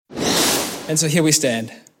And so here we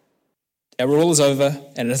stand. Our rule is over,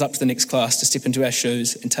 and it is up to the next class to step into our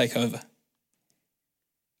shoes and take over.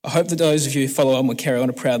 I hope that those of you who follow on will carry on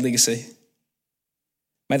a proud legacy.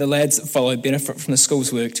 May the lads that follow benefit from the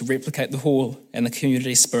school's work to replicate the hall and the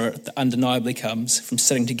community spirit that undeniably comes from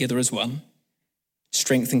sitting together as one,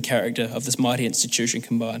 strength and character of this mighty institution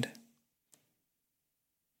combined.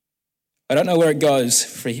 I don't know where it goes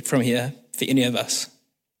from here for any of us.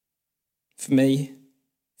 For me,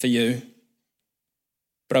 for you.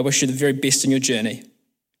 But I wish you the very best in your journey,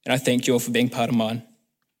 and I thank you all for being part of mine.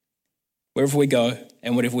 Wherever we go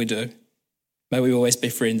and whatever we do, may we always be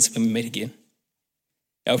friends when we meet again.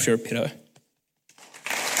 Alter Pedo.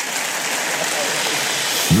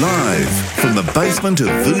 Live from the basement of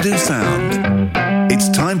Voodoo Sound, it's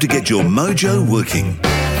time to get your mojo working.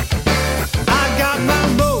 I got my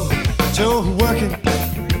mojo working,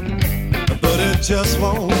 but it just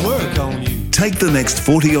won't work on you. Take the next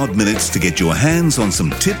 40-odd minutes to get your hands on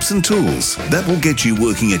some tips and tools that will get you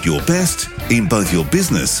working at your best in both your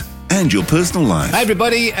business and your personal life. Hey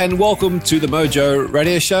everybody, and welcome to the Mojo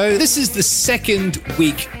Radio Show. This is the second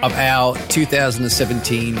week of our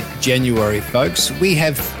 2017 January, folks. We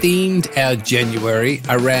have themed our January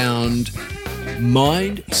around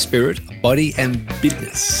mind, spirit, body and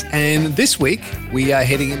business. And this week, we are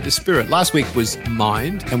heading into spirit. Last week was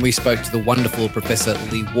mind, and we spoke to the wonderful Professor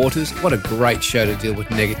Lee Waters. What a great show to deal with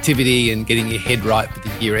negativity and getting your head right for the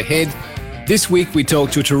year ahead. This week, we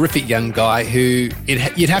talked to a terrific young guy who,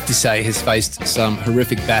 you'd have to say, has faced some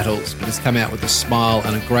horrific battles, but has come out with a smile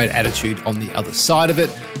and a great attitude on the other side of it.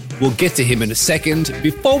 We'll get to him in a second.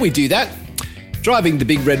 Before we do that, driving the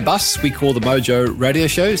big red bus we call the Mojo Radio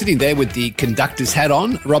Show, sitting there with the conductor's hat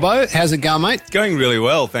on. Robbo, how's it going, mate? Going really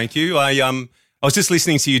well, thank you. I was just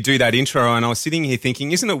listening to you do that intro, and I was sitting here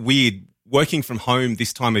thinking, isn't it weird working from home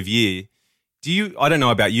this time of year? I don't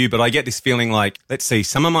know about you, but I get this feeling like, let's see,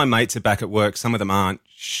 some of my mates are back at work, some of them aren't.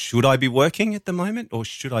 Should I be working at the moment or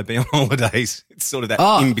should I be on holidays? It's sort of that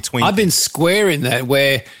in between. I've been square in that,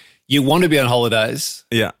 where you want to be on holidays.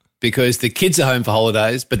 Yeah. Because the kids are home for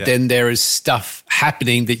holidays, but then there is stuff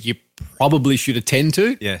happening that you probably should attend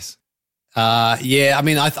to. Yes. I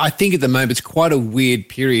think at the moment it's quite a weird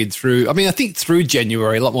period I think through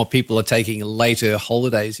January, a lot more people are taking later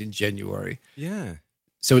holidays in January. Yeah.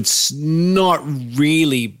 So it's not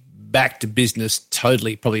really back to business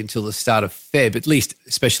totally probably until the start of Feb, at least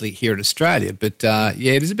especially here in Australia. But,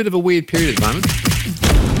 it is a bit of a weird period at the moment.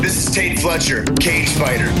 This is Tate Fletcher, Cage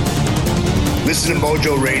Fighter. Listen to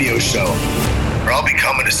Mojo Radio Show, or I'll be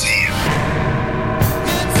coming to see you.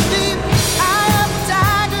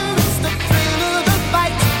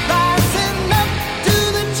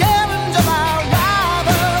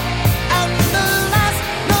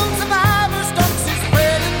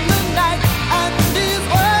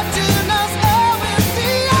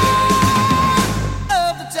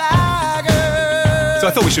 So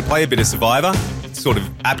I thought we should play a bit of Survivor. It's sort of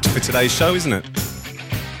apt for today's show, isn't it?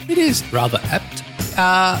 It is rather apt.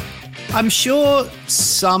 I'm sure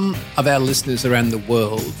some of our listeners around the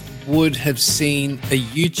world would have seen a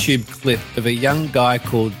YouTube clip of a young guy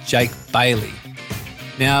called Jake Bailey.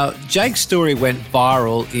 Now, Jake's story went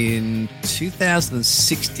viral in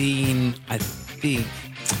 2016, I think,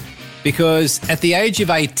 because at the age of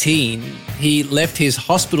 18, he left his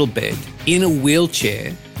hospital bed in a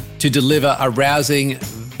wheelchair to deliver a rousing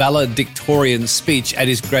valedictorian speech at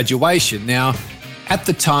his graduation. Now, at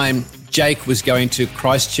the time, Jake was going to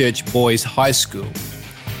Christchurch Boys High School,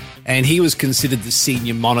 and he was considered the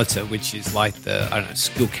senior monitor, which is like the,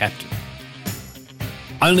 school captain.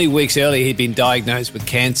 Only weeks earlier, he'd been diagnosed with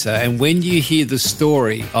cancer, and when you hear the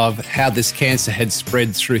story of how this cancer had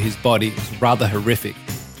spread through his body, it was rather horrific.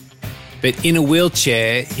 But in a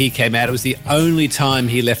wheelchair, he came out. It was the only time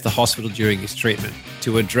he left the hospital during his treatment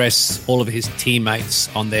to address all of his teammates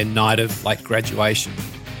on their night of graduation.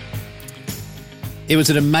 It was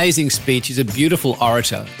an amazing speech. He's a beautiful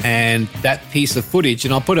orator, and that piece of footage,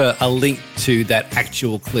 and I'll put a link to that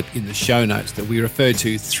actual clip in the show notes that we referred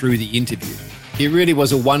to through the interview. It really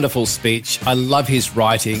was a wonderful speech. I love his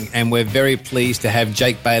writing, and we're very pleased to have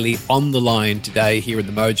Jake Bailey on the line today here at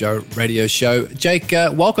the Mojo Radio Show. Jake,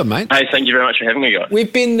 welcome, mate. Hey, thank you very much for having me, guys.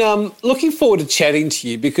 We've been looking forward to chatting to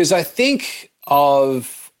you because I think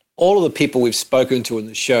of all of the people we've spoken to in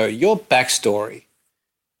the show, your backstory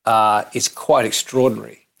is quite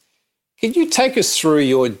extraordinary. Can you take us through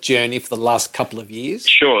your journey for the last couple of years?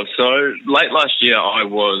 Sure. So late last year, I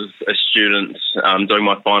was a student doing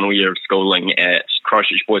my final year of schooling at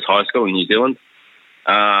Christchurch Boys High School in New Zealand.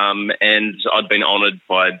 And I'd been honoured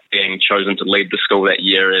by being chosen to lead the school that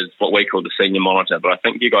year as what we call the senior monitor, but I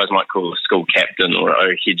think you guys might call it a school captain or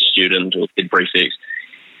a head student or head prefect.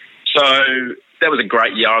 So that was a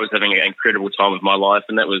great year. I was having an incredible time of my life,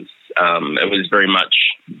 and that was it was very much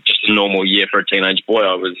just a normal year for a teenage boy.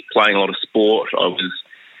 I was playing a lot of sport. I was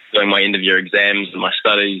doing my end-of-year exams and my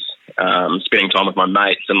studies, spending time with my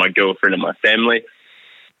mates and my girlfriend and my family.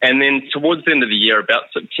 And then towards the end of the year,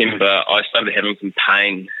 about September, I started having some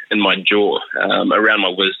pain in my jaw around my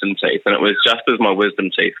wisdom teeth. And it was just as my wisdom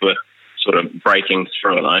teeth were sort of breaking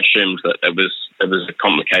through, and I assumed that it was a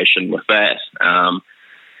complication with that. And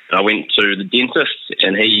I went to the dentist,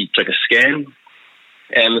 and he took a scan,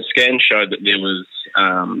 and the scan showed that there was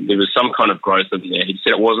some kind of growth in there. He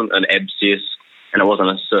said it wasn't an abscess and it wasn't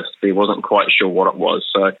a cyst, but he wasn't quite sure what it was.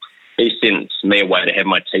 So he sent me away to have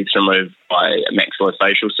my teeth removed by a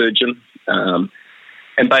maxillofacial surgeon.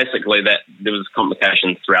 And basically that there was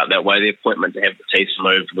complications throughout that way. The appointment to have the teeth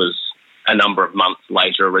removed was a number of months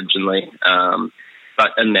later originally.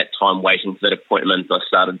 But in that time waiting for that appointment, I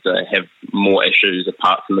started to have more issues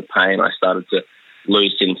apart from the pain. I started to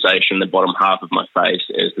lose sensation in the bottom half of my face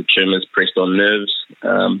as the tumours pressed on nerves,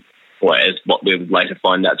 or as what we would later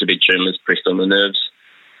find out to be tumours pressed on the nerves.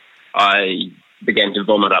 I began to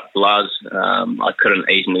vomit up blood. I couldn't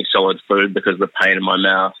eat any solid food because of the pain in my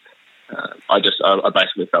mouth. I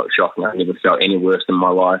basically felt shocking. I never felt any worse in my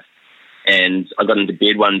life. And I got into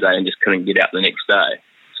bed one day and just couldn't get out the next day.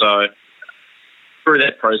 So through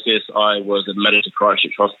that process, I was admitted to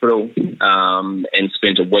Christchurch Hospital and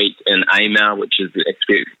spent a week in AMAU, which is the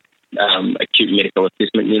acute medical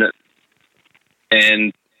assessment unit.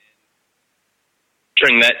 And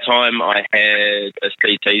during that time, I had a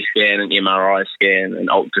CT scan, an MRI scan, an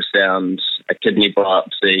ultrasound, a kidney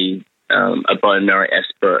biopsy, a bone marrow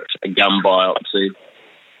aspirate, a gum biopsy.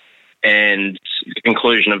 And the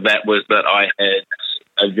conclusion of that was that I had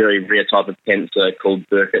a very rare type of cancer called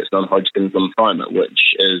Burkitt's non-Hodgkin's lymphoma,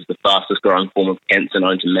 which is the fastest growing form of cancer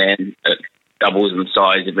known to man. It doubles in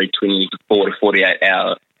size every 24 to 48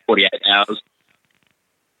 hours.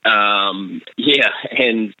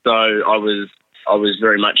 And so I was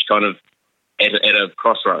very much kind of at a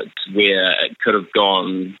crossroads where it could have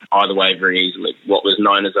gone either way very easily. What was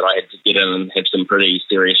known is that I had to get in and have some pretty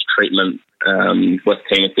serious treatment with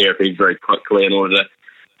chemotherapy very quickly in order to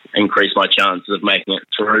increase my chances of making it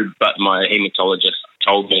through. But my hematologist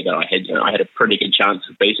told me that I had a pretty good chance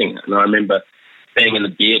of beating it. And I remember being in the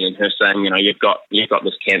bed and her saying, you've got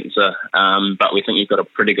this cancer, but we think you've got a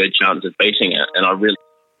pretty good chance of beating it. And I really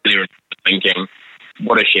remember thinking,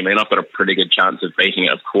 what does she mean? I've got a pretty good chance of beating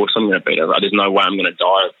it. Of course I'm going to beat it. There's no way I'm going to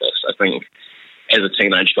die of this. I think as a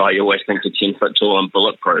teenage guy, you always think you're 10 foot tall and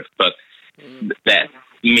bulletproof, but that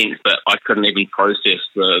meant that I couldn't even process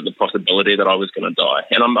the possibility that I was going to die.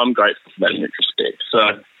 And I'm grateful for that in retrospect.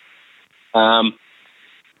 So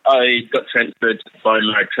I got transferred to the bone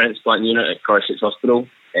marrow transplant unit at Christchurch Hospital,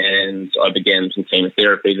 and I began some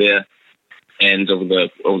chemotherapy there and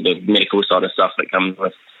all the medical side of stuff that comes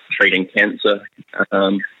with treating cancer.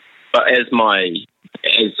 But as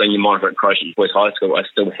senior monitor at Christchurch Boys High School, I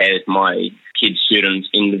still had my kid students'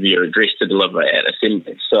 end-of-year address to deliver at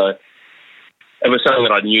assembly. So it was something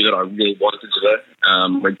that I knew that I really wanted to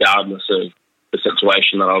do, regardless of the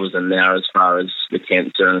situation that I was in now as far as the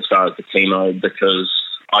cancer and as far as the chemo, because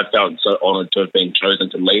I felt so honoured to have been chosen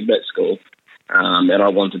to lead that school, and I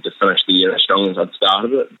wanted to finish the year as strong as I'd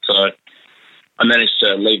started it. So I managed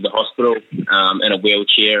to leave the hospital in a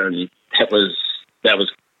wheelchair, and that was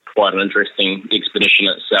quite an interesting expedition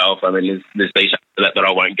itself. I mean, there's details to that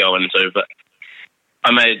I won't go into, but I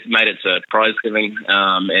made it to prize giving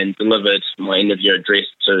and delivered my end of year address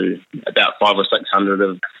to about 500 or 600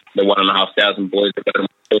 of the 1,500 boys that got in my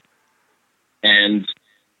school. And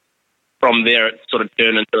from there, it sort of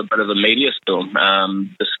turned into a bit of a media storm.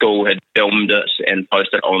 The school had filmed it and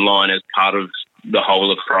posted it online as part of the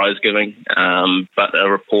whole of prize giving, but a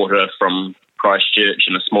reporter from Christchurch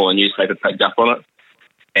and a smaller newspaper picked up on it.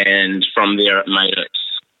 And from there, it made it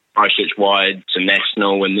Christchurch-wide to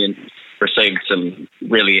national, and then received some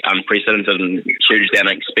really unprecedented and huge and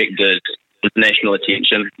unexpected international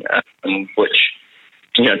attention, which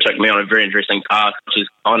took me on a very interesting path, which has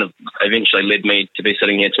kind of eventually led me to be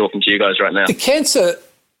sitting here talking to you guys right now. The cancer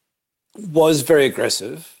was very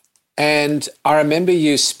aggressive, and I remember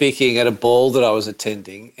you speaking at a ball that I was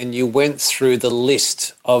attending, and you went through the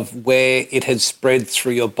list of where it had spread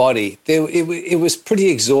through your body. It was pretty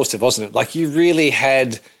exhaustive, wasn't it? Like, you really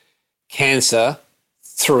had cancer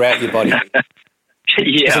throughout your body.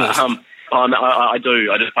 Yeah. I do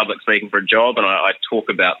public speaking for a job, and I talk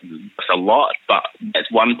about this a lot, but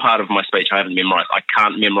that's one part of my speech I haven't memorised. I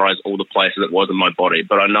can't memorise all the places it was in my body,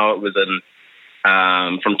 but I know it was in,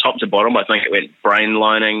 from top to bottom. I think it went brain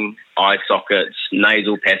lining, eye sockets,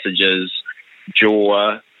 nasal passages,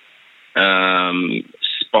 jaw,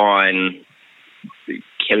 spine,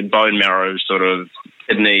 bone marrow, sort of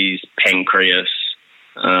kidneys, pancreas.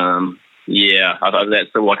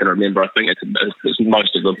 That's all I can remember. I think it's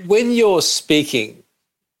most of them. When you're speaking,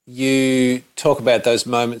 you talk about those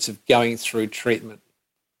moments of going through treatment.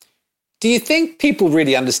 Do you think people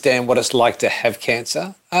really understand what it's like to have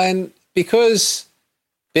cancer? And because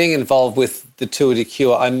being involved with the Tour de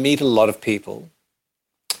Cure, I meet a lot of people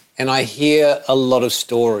and I hear a lot of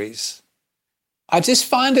stories. I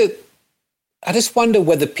just wonder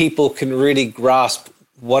whether people can really grasp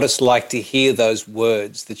what it's like to hear those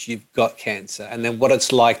words that you've got cancer, and then what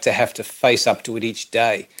it's like to have to face up to it each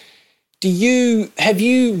day. Have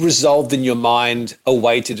you resolved in your mind a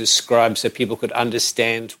way to describe so people could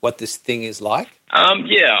understand what this thing is like? I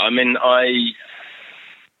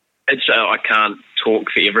can't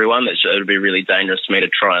talk for everyone. It would be really dangerous for me to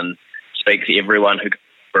try and speak for everyone who goes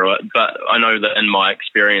through it. But I know that in my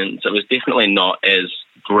experience, it was definitely not as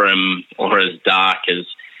grim or as dark as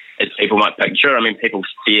people might picture. I mean, people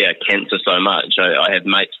fear cancer so much. I have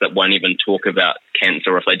mates that won't even talk about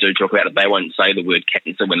cancer. If they do talk about it, they won't say the word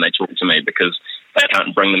cancer when they talk to me because they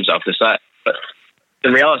can't bring themselves to say it. But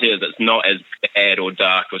the reality is it's not as bad or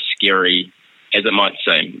dark or scary as it might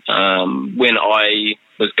seem. When I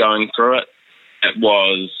was going through it, it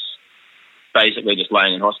was basically just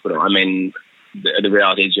laying in hospital. I mean, the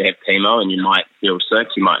reality is you have chemo and you might feel sick,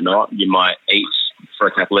 you might not. You might eat for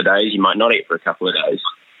a couple of days, you might not eat for a couple of days.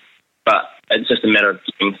 But it's just a matter of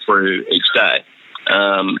getting through each day.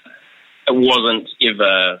 It wasn't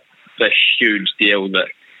ever the huge deal that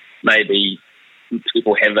maybe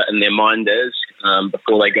people have it in their mind as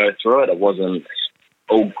before they go through it. It wasn't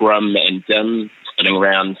all grim and dim, sitting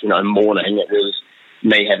around, mourning. It was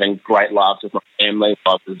me having great laughs with my family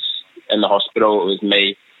while I was in the hospital. It was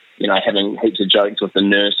me, having heaps of jokes with the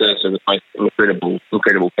nurses. It was the most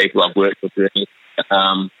incredible people I've worked with, really.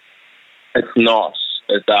 It's not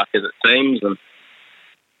as dark as it seems, and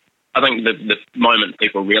I think the moment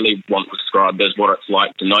people really want to describe is what it's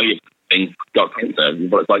like to know you've got cancer,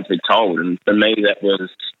 what it's like to be told. And for me, that was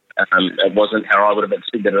it wasn't how I would have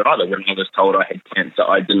expected it either. When I was told I had cancer,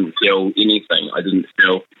 I didn't feel anything. I didn't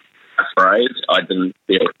feel afraid. I didn't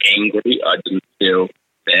feel angry. I didn't feel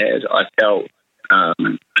sad. I felt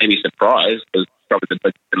maybe surprised was probably the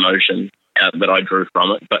biggest emotion that I drew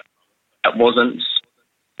from it, but it wasn't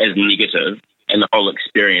as negative, and the whole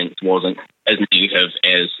experience wasn't as negative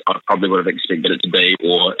as I probably would have expected it to be,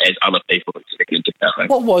 or as other people expected it to be.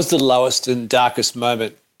 What was the lowest and darkest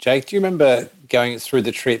moment, Jake? Do you remember going through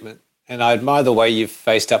the treatment? And I admire the way you've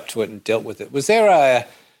faced up to it and dealt with it. Was there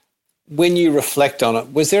when you reflect on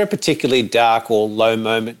it, was there a particularly dark or low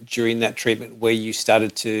moment during that treatment where you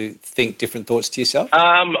started to think different thoughts to yourself?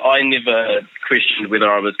 I never questioned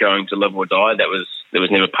whether I was going to live or die. That was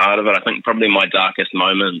never part of it. I think probably my darkest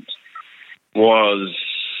moment was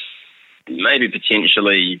maybe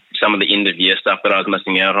potentially some of the end of year stuff that I was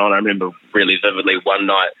missing out on. I remember really vividly one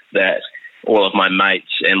night that all of my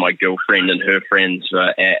mates and my girlfriend and her friends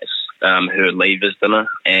were at her leavers dinner,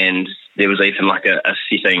 and there was even like a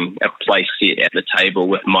place set at the table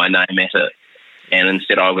with my name at it, and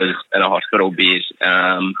instead I was in a hospital bed.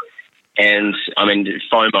 And I mean,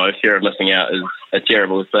 FOMO, fear of missing out, is a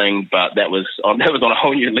terrible thing, but that was on a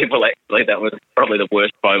whole new level. Actually, that was probably the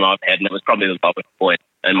worst FOMO I've had, and it was probably the lowest point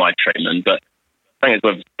in my treatment. But I think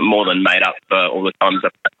it's more than made up for all the times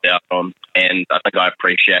I've missed out on, and I think I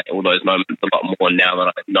appreciate all those moments a lot more now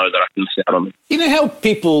that I know that I can miss out on them. You know how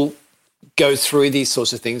people go through these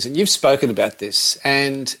sorts of things, and you've spoken about this,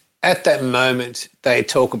 and at that moment they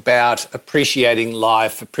talk about appreciating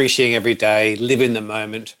life, appreciating every day, live in the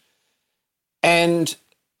moment. And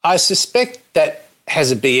I suspect that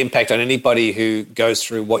has a big impact on anybody who goes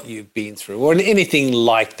through what you've been through, or anything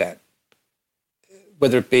like that,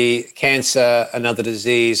 whether it be cancer, another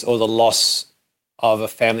disease, or the loss of a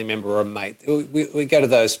family member or a mate. We go to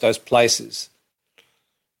those places.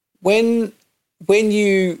 When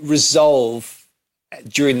you resolve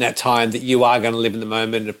during that time that you are going to live in the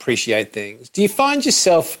moment and appreciate things, do you find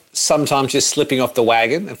yourself sometimes just slipping off the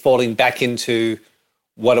wagon and falling back into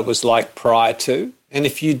what it was like prior to? And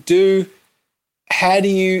if you do, how do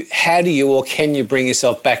you or can you bring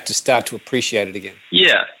yourself back to start to appreciate it again?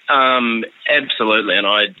 Yeah, absolutely. And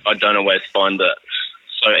I don't always find it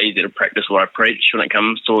so easy to practice what I preach when it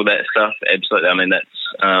comes to all that stuff. Absolutely. I mean,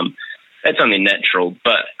 that's only natural.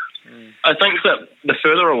 But I think that the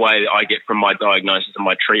further away I get from my diagnosis and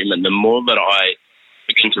my treatment, the more that I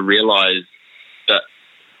begin to realise that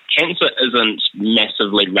cancer isn't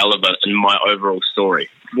massively relevant in my overall story.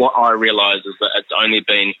 What I realise is that it's only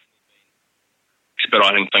been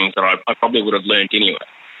expediting things that I probably would have learned anyway.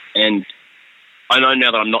 And I know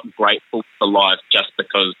now that I'm not grateful for life just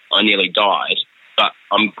because I nearly died, but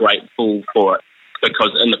I'm grateful for it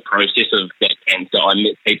because in the process of that cancer, I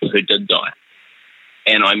met people who did die.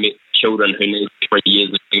 And I met children who needed 3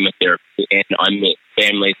 years of chemotherapy, and I met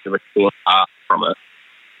families who restored art from it.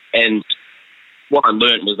 And what I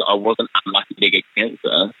learned was that I wasn't unlucky to get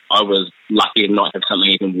cancer. I was lucky to not have something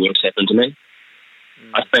even worse happen to me.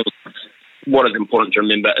 I think what is important to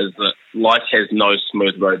remember is that life has no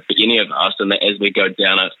smooth road for any of us, and that as we go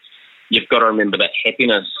down it, you've got to remember that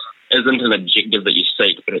happiness isn't an objective that you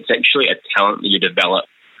seek, but it's actually a talent that you develop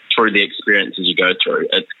through the experiences you go through.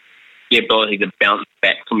 It's the ability to bounce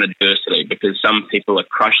back from adversity, because some people are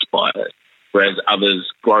crushed by it, whereas others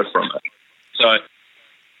grow from it. So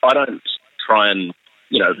I don't try and,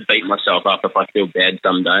 beat myself up if I feel bad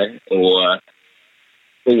someday, or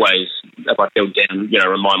always, if I feel down,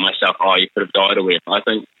 remind myself, you could have died or whatever. I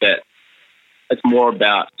think that it's more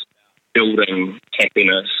about building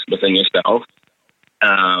happiness within yourself,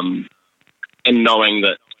 and knowing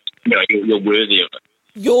that, you're worthy of it.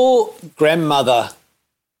 Your grandmother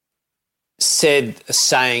said a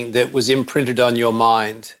saying that was imprinted on your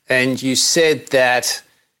mind, and you said that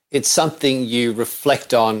it's something you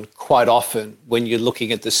reflect on quite often when you're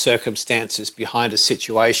looking at the circumstances behind a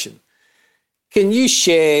situation. Can you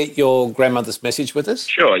share your grandmother's message with us?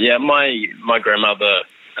 Sure, yeah. My grandmother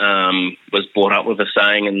was brought up with a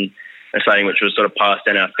saying, and a saying which was sort of passed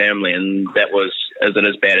in our family, and that was, is it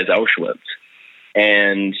as bad as Auschwitz?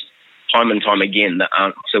 And time again, the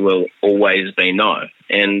answer will always be no.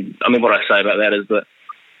 And I mean, what I say about that is that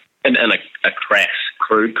in a crass,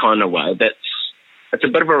 crude kind of way, it's a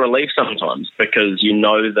bit of a relief sometimes, because you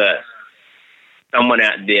know that someone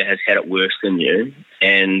out there has had it worse than you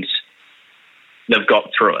and they've got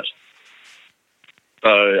through it.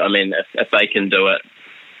 So, I mean, if they can do it,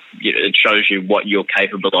 it shows you what you're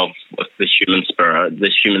capable of with the human spirit.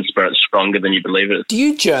 This human spirit's stronger than you believe it is. Do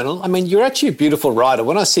you journal? I mean, you're actually a beautiful writer.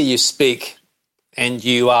 When I see you speak and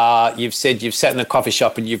you've said you've sat in a coffee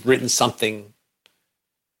shop and you've written something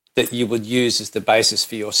that you would use as the basis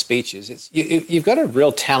for your speeches, you've got a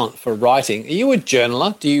real talent for writing. Are you a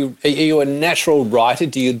journaler? Are you a natural writer?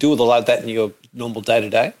 Do you do all of that in your normal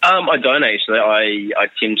day-to-day? I don't actually. I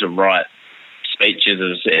tend to write speeches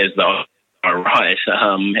as though I write,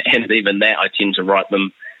 and even that I tend to write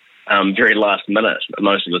them very last minute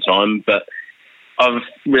most of the time. But I've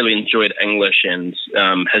really enjoyed English and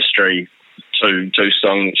history, two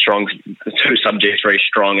subjects very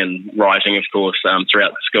strong, and writing, of course,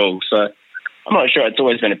 throughout the school. So I'm not sure. It's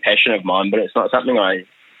always been a passion of mine, but it's not something I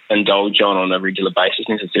indulge on a regular basis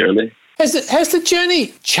necessarily. Has the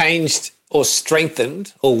journey changed or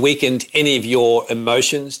strengthened or weakened any of your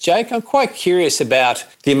emotions, Jake? I'm quite curious about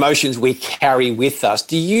the emotions we carry with us.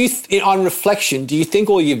 On reflection, do you think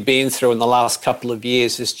all you've been through in the last couple of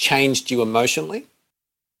years has changed you emotionally?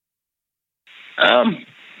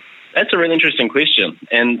 That's a really interesting question,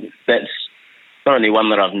 and that's not only one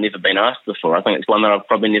that I've never been asked before. I think it's one that I've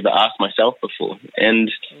probably never asked myself before. And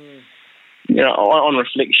on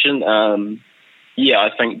reflection, I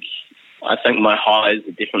think my highs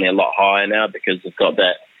are definitely a lot higher now, because I've got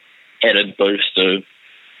that added boost of,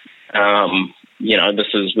 this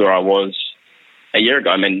is where I was a year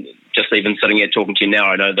ago. I mean, just even sitting here talking to you now,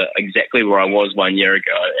 I know that exactly where I was 1 year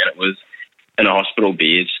ago, and it was in a hospital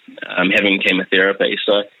bed, having chemotherapy.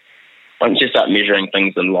 So once you start measuring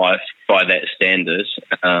things in life by that standard,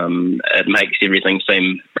 it makes everything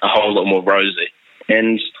seem a whole lot more rosy.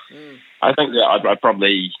 And I think that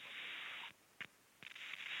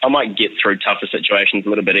I might get through tougher situations a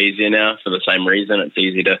little bit easier now for the same reason. It's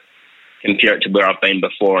easy to compare it to where I've been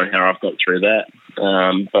before and how I've got through that.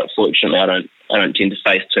 But fortunately, I don't tend to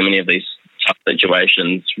face too many of these tough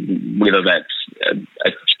situations. Whether that's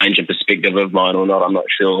a change of perspective of mine or not, I'm not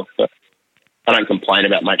sure. But I don't complain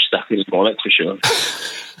about much stuff anymore, that's for sure.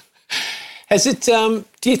 Has it?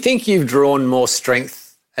 Do you think you've drawn more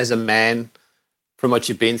strength as a man from what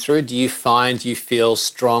you've been through? Do you find you feel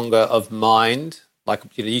stronger of mind? Like,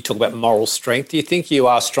 you talk about moral strength. Do you think you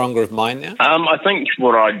are stronger of mind now? I think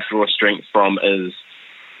what I draw strength from is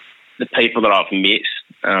the people that I've met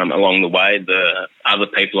along the way, the other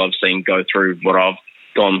people I've seen go through what I've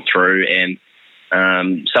gone through, and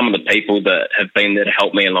some of the people that have been there to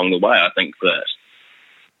help me along the way. I think that,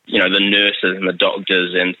 the nurses and the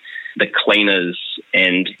doctors and the cleaners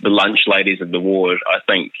and the lunch ladies of the ward, I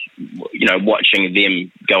think, watching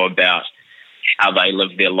them go about how they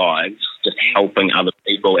live their lives, just helping other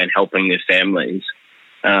people and helping their families,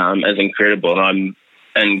 is incredible. And I'm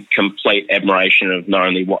in complete admiration of not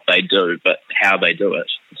only what they do, but how they do it.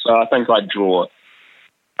 So I think I draw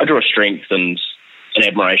strength and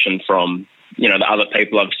admiration from, the other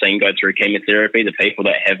people I've seen go through chemotherapy, the people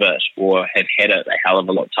that have it or have had it a hell of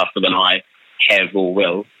a lot tougher than I have or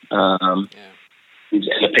will, and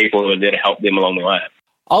the people who are there to help them along the way.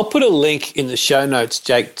 I'll put a link in the show notes,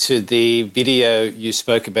 Jake, to the video you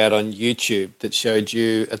spoke about on YouTube that showed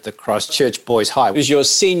you at the Christchurch Boys High. It was your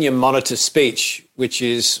senior monitor speech, which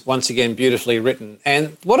is once again beautifully written.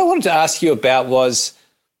 And what I wanted to ask you about was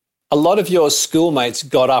a lot of your schoolmates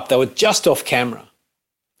got up, they were just off camera.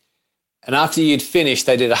 And after you'd finished,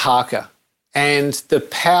 they did a haka. And the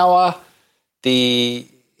power, it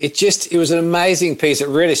was an amazing piece. It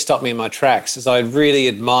really stopped me in my tracks as I really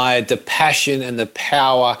admired the passion and the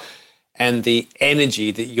power and the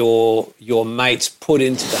energy that your mates put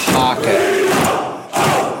into the haka.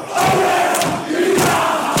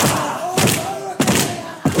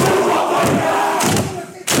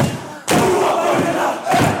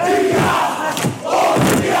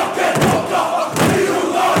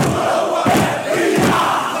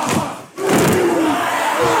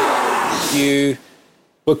 You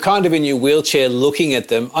were kind of in your wheelchair looking at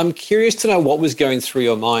them. I'm curious to know what was going through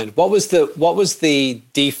your mind. What was the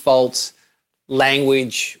default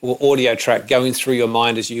language or audio track going through your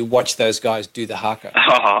mind as you watched those guys do the haka?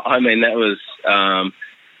 That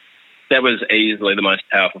was easily the most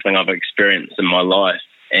powerful thing I've experienced in my life.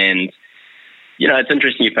 And, it's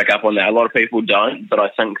interesting you pick up on that. A lot of people don't, but I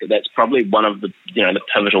think that's probably one of the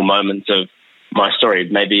pivotal moments of my story,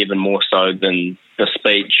 maybe even more so than the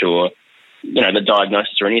speech or the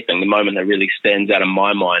diagnosis or anything. The moment that really stands out in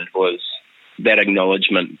my mind was that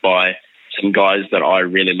acknowledgement by some guys that I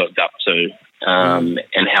really looked up to, and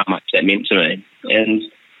how much that meant to me. And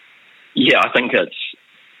I think it's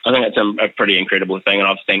a pretty incredible thing, and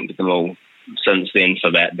I've thanked them all since then for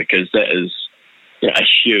that, because that is a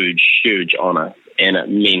huge, huge honour, and it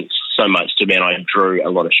meant so much to me, and I drew a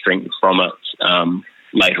lot of strength from it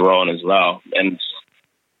later on as well. And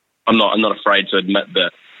I'm not afraid to admit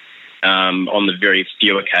that on the very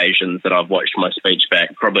few occasions that I've watched my speech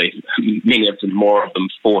back, probably more of them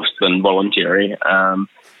forced than voluntary,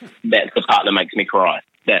 that's the part that makes me cry.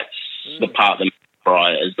 That's the part that makes me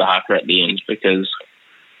cry, is the haka at the end, because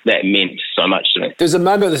that meant so much to me. There's a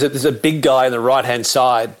moment, there's a big guy on the right-hand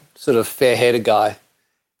side, sort of fair-headed guy,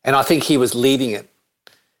 and I think he was leading it.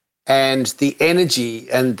 And the energy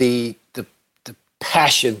and the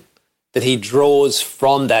passion that he draws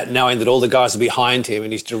from that, knowing that all the guys are behind him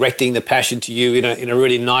and he's directing the passion to you in a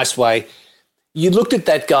really nice way. You looked at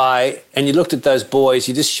that guy and you looked at those boys,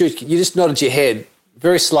 you just nodded your head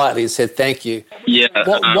very slightly and said thank you. Yeah.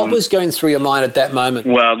 What was going through your mind at that moment?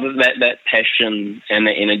 Well, that passion and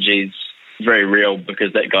the energy is very real,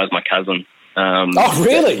 because that guy's my cousin. Oh,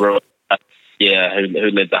 really? Yeah,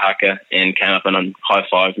 who led the haka and came up and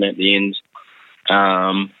high-fived me at the end.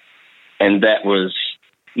 And that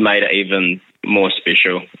made it even more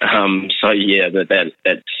special. That's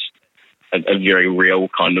a very real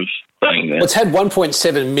kind of thing. Well, it's had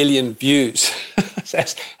 1.7 million views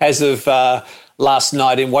as of last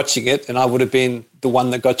night in watching it, and I would have been the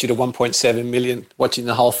one that got you to 1.7 million watching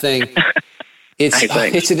the whole thing. Thanks,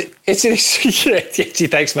 mate.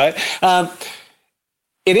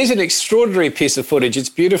 It is an extraordinary piece of footage. It's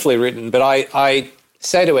beautifully written, but I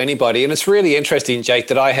say to anybody, and it's really interesting, Jake,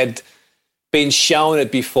 that I had been shown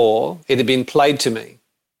it before, it had been played to me,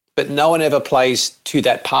 but no one ever plays to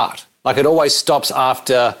that part. Like, it always stops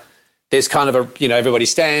after there's kind of everybody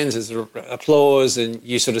stands, there's applause, and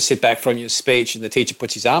you sort of sit back from your speech and the teacher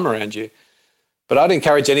puts his arm around you. But I'd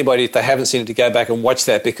encourage anybody, if they haven't seen it, to go back and watch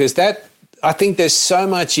that, because I think there's so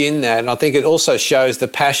much in that, and I think it also shows the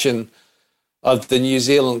passion of the New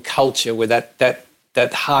Zealand culture, where that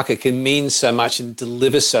haka can mean so much and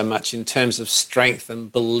deliver so much in terms of strength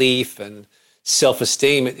and belief and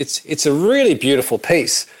self-esteem. It's a really beautiful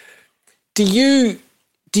piece. Do you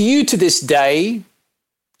to this day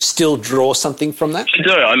still draw something from that? I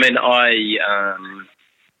do. I mean,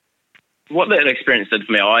 what that experience did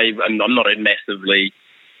for me, I'm not a massively,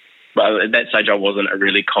 but at that stage I wasn't a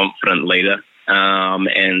really confident leader,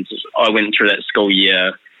 and I went through that school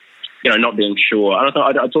year, not being sure. I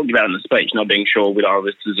talked about it in the speech, not being sure whether I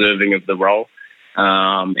was deserving of the role,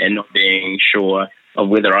 and not being sure of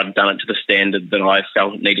whether I'd done it to the standard that I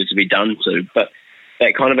felt needed to be done to. But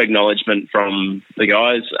that kind of acknowledgement from the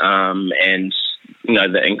guys, and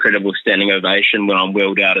the incredible standing ovation when I'm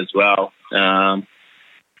wheeled out as well.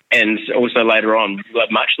 And also later on,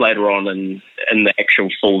 much later on in the actual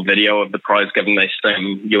full video of the prize giving, they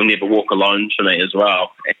sing "You'll Never Walk Alone" for me as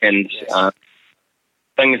well. And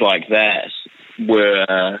things like that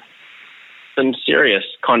were some serious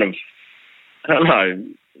kind of, I don't know,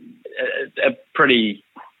 a pretty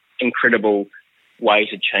incredible way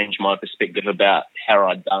to change my perspective about how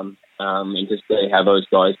I'd done, and just see how those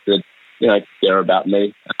guys did, care about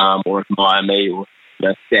me, or admire me, or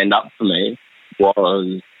stand up for me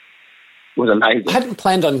was amazing. I hadn't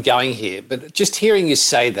planned on going here, but just hearing you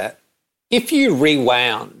say that, if you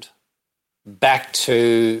rewound back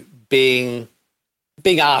to being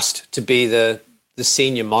asked to be the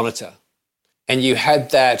senior monitor, and you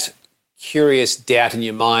had that curious doubt in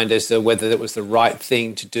your mind as to whether that was the right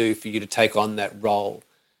thing to do for you to take on that role,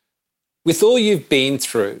 with all you've been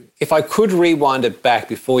through, if I could rewind it back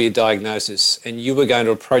before your diagnosis and you were going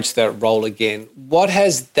to approach that role again, what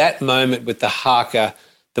has that moment with the haka,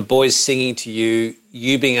 the boys singing to you,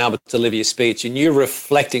 you being able to deliver your speech, and you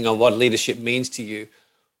reflecting on what leadership means to you,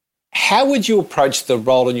 how would you approach the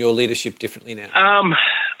role in your leadership differently now?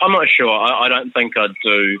 I'm not sure. I don't think I'd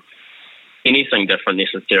do anything different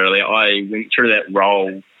necessarily. I went through that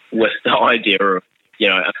role with the idea of,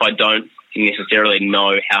 if I don't necessarily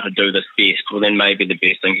know how to do this best, well, then maybe the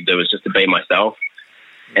best thing to do is just to be myself.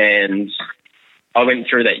 And I went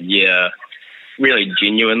through that year really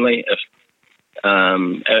genuinely.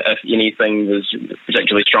 If anything was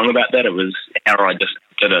particularly strong about that, it was how I just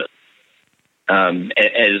did it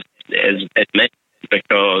as me,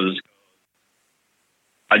 because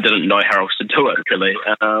I didn't know how else to do it, really.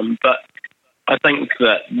 But I think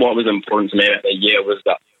that what was important to me about the year was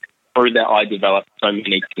that through that I developed so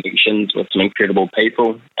many connections with some incredible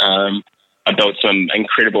people. I built some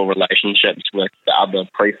incredible relationships with the other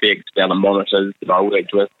prefects, the other monitors that I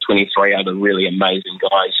worked with, 23 other really amazing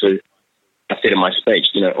guys who, I said in my speech,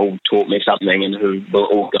 all taught me something, and who will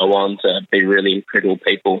all go on to be really incredible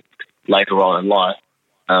people later on in life,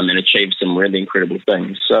 and achieve some really incredible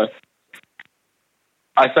things. So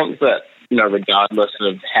I think that, regardless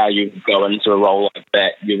of how you go into a role like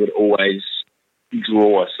that, you would always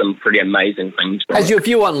draw some pretty amazing things from Has your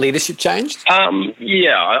view on leadership changed?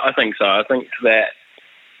 Yeah, I think so. I think that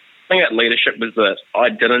leadership was that I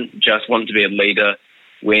didn't just want to be a leader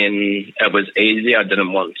when it was easy. I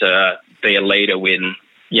didn't want to be a leader when,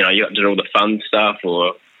 you got to do all the fun stuff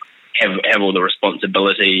or have all the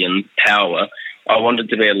responsibility and power. I wanted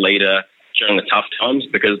to be a leader during the tough times,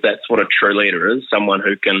 because that's what a true leader is, someone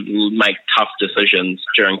who can make tough decisions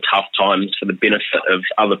during tough times for the benefit of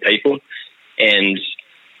other people. And,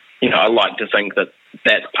 I like to think that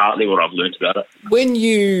that's partly what I've learned about it. When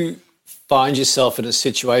you find yourself in a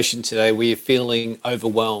situation today where you're feeling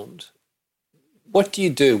overwhelmed, what do you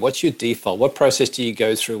do? What's your default? What process do you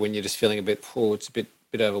go through when you're just feeling it's a bit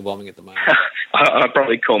overwhelming at the moment? I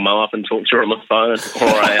probably call Mum up and talk to her on the phone, or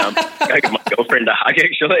I go get my girlfriend a hug,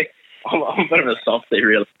 actually. I'm a bit of a softie,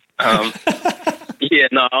 really. I'm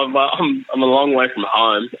a long way from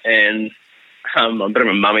home, and I'm a bit of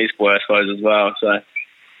a mummy's boy, I suppose, as well. So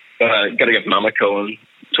got to give Mum a call and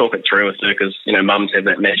talk it through with her, because, mums have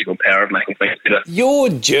that magical power of making things better. Your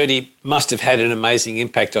journey must have had an amazing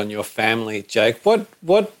impact on your family, Jake. What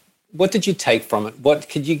did you take from it? What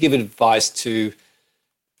could you give advice to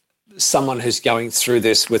someone who's going through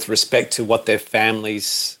this with respect to what their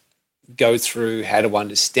families go through, how to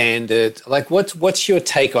understand it? Like, what's your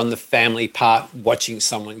take on the family part, watching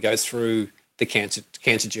someone go through the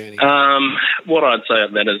cancer journey? What I'd say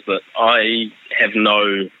of that is that I have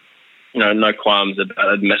no qualms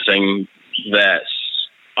about admitting that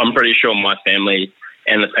I'm pretty sure my family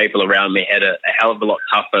and the people around me had a hell of a lot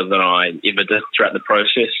tougher than I ever did throughout the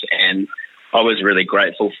process. And I was really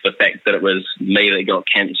grateful for the fact that it was me that got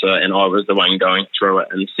cancer and I was the one going through it,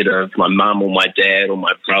 instead of my mum or my dad or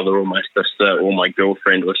my brother or my sister or my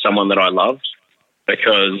girlfriend or someone that I loved.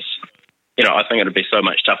 Because, I think it would be so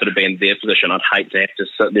much tougher to be in their position. I'd hate to have to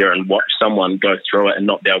sit there and watch someone go through it and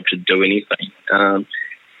not be able to do anything.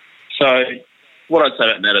 So what I'd say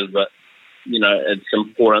about that is that, it's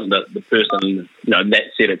important that the person,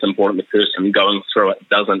 that said, it's important the person going through it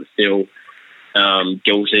doesn't feel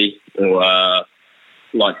guilty or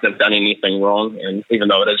like they've done anything wrong. And even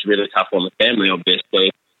though it is really tough on the family,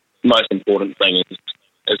 obviously, the most important thing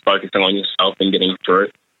is focusing on yourself and getting through.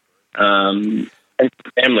 And for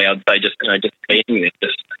the family, I'd say just being there,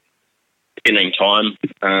 just spending time.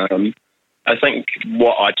 I think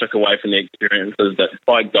what I took away from the experience is that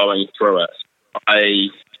by going through it, I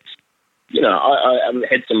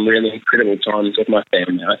had some really incredible times with my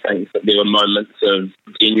family. I think that there were moments of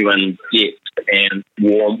genuine depth and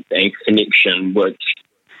warmth and connection, which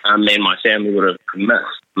me and my family would have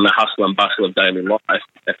missed in the hustle and bustle of daily life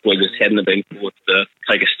if we just hadn't been forced to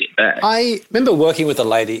take a step back. I remember working with a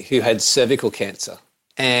lady who had cervical cancer,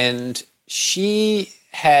 and she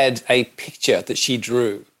had a picture that she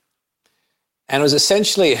drew, and it was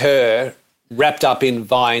essentially her wrapped up in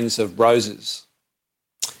vines of roses.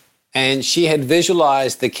 And she had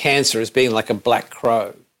visualized the cancer as being like a black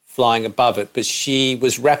crow flying above it, but she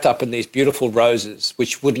was wrapped up in these beautiful roses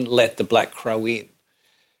which wouldn't let the black crow in.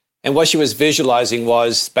 And what she was visualizing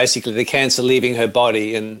was basically the cancer leaving her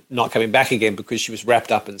body and not coming back again because she was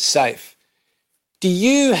wrapped up and safe. Do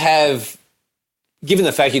you have, given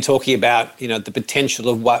the fact you're talking about, the potential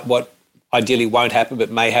of what ideally won't happen but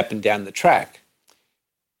may happen down the track,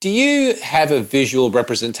 do you have a visual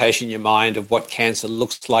representation in your mind of what cancer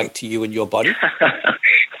looks like to you and your body?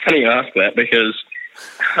 Funny you ask that, because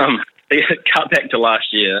cut back to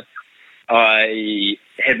last year, I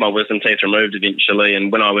had my wisdom teeth removed eventually,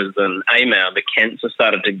 and when I was in AMAR, the cancer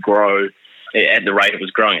started to grow at the rate it was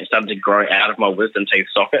growing. It started to grow out of my wisdom teeth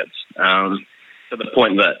sockets, to the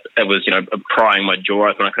point that it was, prying my jaw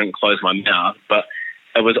open. I couldn't close my mouth, but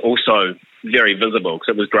it was also very visible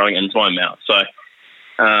because it was growing into my mouth. So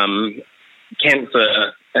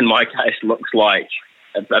cancer, in my case, looks like,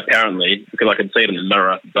 apparently, because I could see it in the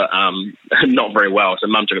mirror, but not very well. So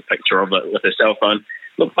Mum took a picture of it with her cell phone.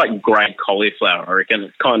 Looked like grey cauliflower, I reckon.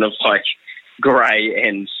 It's kind of like grey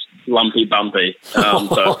and lumpy bumpy.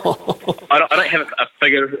 So I don't have a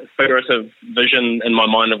figurative vision in my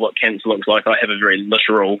mind of what cancer looks like. I have a very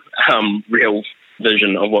literal, real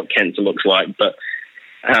vision of what cancer looks like. But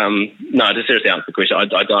no, to seriously answer the question,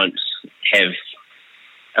 I don't have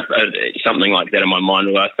something like that in my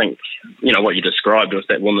mind. Where I think, what you described with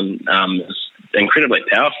that woman is incredibly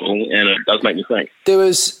powerful, and it does make me think. There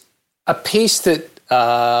was a piece that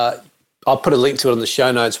I'll put a link to it on the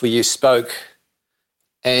show notes where you spoke,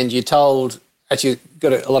 and you told, actually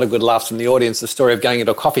got a lot of good laughs from the audience, the story of going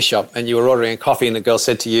into a coffee shop and you were ordering a coffee and the girl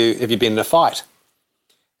said to you, "Have you been in a fight?"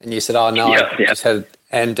 And you said, "Oh no, I just had,"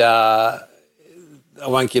 and I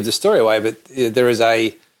won't give the story away, but there is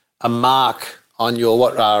a mark on your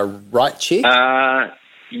right cheek? My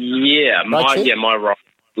right,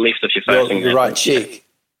 left if you're facing your right cheek.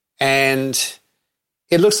 And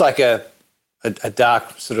it looks like a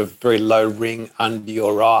dark, sort of very low ring under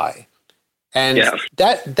your eye. And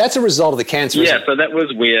that's a result of the cancer, isn't it? So that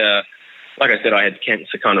was where, like I said, I had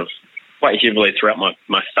cancer kind of quite heavily throughout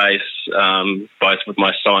my face, both with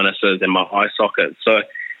my sinuses and my eye socket. So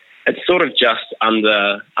it's sort of just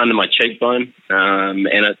under my cheekbone, and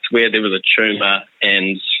it's where there was a tumour,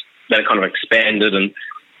 and that kind of expanded and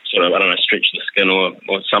sort of, stretched the skin or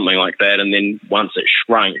something like that. And then once it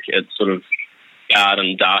shrunk, it sort of scarred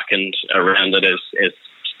and darkened around it as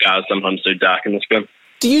scars sometimes do darken the skin.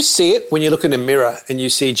 Do you see it when you look in a mirror and you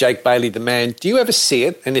see Jake Bailey, the man? Do you ever see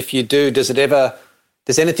it? And if you do, does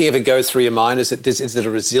anything ever go through your mind? Is it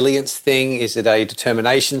a resilience thing? Is it a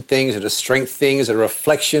determination thing? Is it a strength thing? Is it a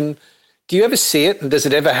reflection? Do you ever see it? And does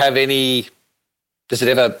it ever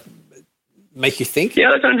make you think?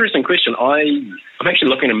 Yeah, that's an interesting question. I'm actually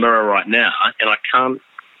looking in a mirror right now and I can't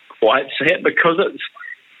quite see it because it's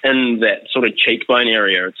in that sort of cheekbone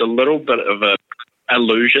area. It's a little bit of a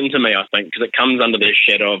illusion to me, I think, because it comes under the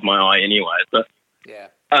shadow of my eye anyway. But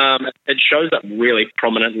it shows up really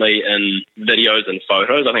prominently in videos and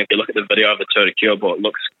photos. I think if you look at the video of the Tour de Kyoto, it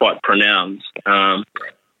looks quite pronounced. But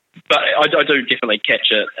I do definitely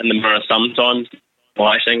catch it in the mirror sometimes,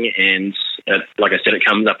 lighting, and like I said, it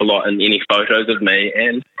comes up a lot in any photos of me,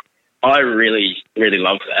 and I really, really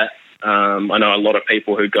love that. I know a lot of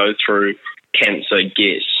people who go through cancer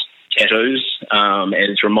get tattoos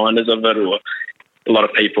as reminders of it, or a lot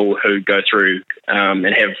of people who go through and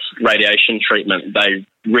have radiation treatment, they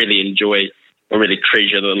really enjoy or really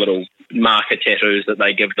treasure the little marker tattoos that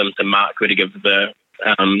they give them to mark who to give the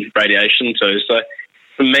radiation to. So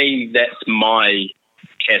for me, that's my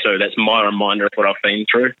tattoo. That's my reminder of what I've been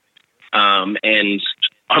through. And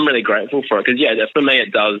I'm really grateful for it because, for me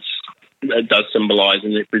it does symbolise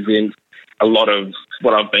and represent a lot of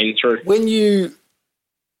what I've been through. When you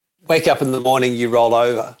wake up in the morning, you roll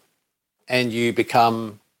over and you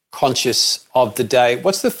become conscious of the day,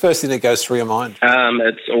 what's the first thing that goes through your mind?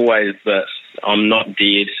 It's always that I'm not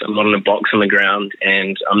dead, I'm not in a box on the ground,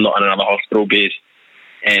 and I'm not in another hospital bed.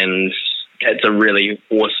 And it's a really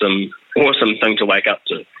awesome thing to wake up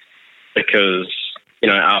to because,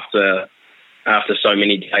 after so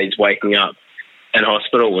many days waking up in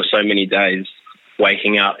hospital or so many days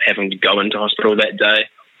waking up having to go into hospital that day,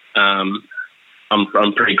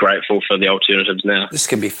 I'm pretty grateful for the alternatives now. This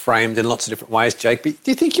can be framed in lots of different ways, Jake, but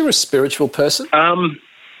do you think you're a spiritual person? I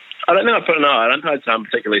don't think I don't think I'm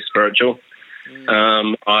particularly spiritual.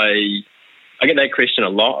 I get that question a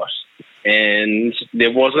lot, and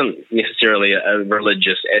there wasn't necessarily a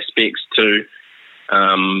religious aspect to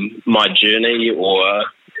my journey or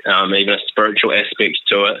even a spiritual aspect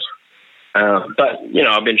to it. But,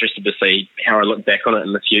 I'll be interested to see how I look back on it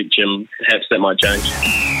in the future, and perhaps that might change.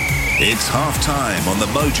 It's half-time on the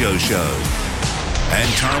Mojo Show. And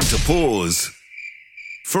time to pause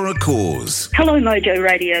for a cause. Hello, Mojo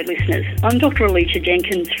Radio listeners. I'm Dr. Alicia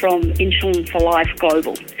Jenkins from Insulin for Life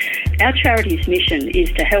Global. Our charity's mission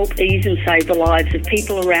is to help ease and save the lives of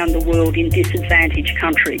people around the world in disadvantaged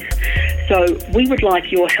countries. So we would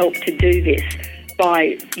like your help to do this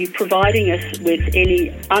by you providing us with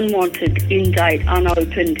any unwanted, in-date,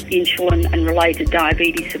 unopened insulin and related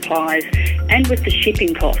diabetes supplies, and with the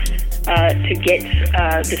shipping costs to get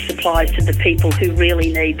the supplies to the people who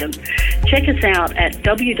really need them. Check us out at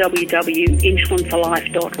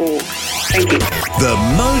www.insulinforlife.org. Thank you. The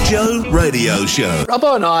Mojo Radio Show.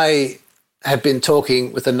 Robbo and I have been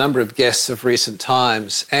talking with a number of guests of recent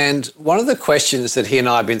times, and one of the questions that he and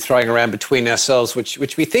I have been throwing around between ourselves, which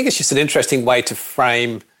we think is just an interesting way to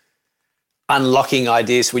frame unlocking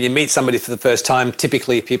ideas. When you meet somebody for the first time,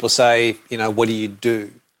 typically people say, what do you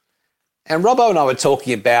do? And Robbo and I were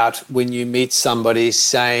talking about when you meet somebody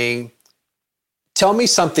saying, tell me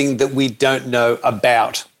something that we don't know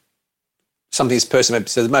about. Something this person might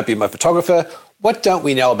say, might be my photographer. What don't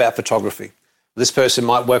we know about photography? This person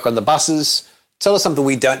might work on the buses. Tell us something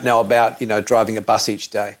we don't know about, driving a bus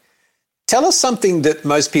each day. Tell us something that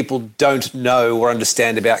most people don't know or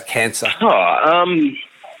understand about cancer. I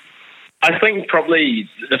think probably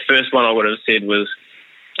the first one I would have said was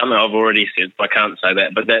something I've already said, so I can't say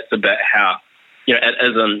that, but that's about how, it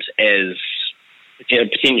isn't as,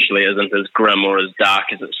 potentially isn't as grim or as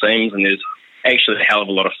dark as it seems, and there's actually a hell of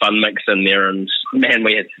a lot of fun mixed in there, and man,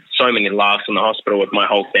 we had so many laughs in the hospital with my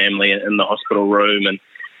whole family in the hospital room, and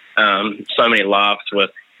so many laughs with,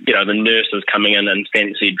 the nurses coming in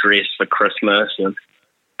fancy dress for Christmas, and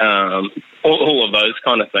all of those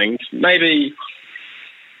kind of things. Maybe,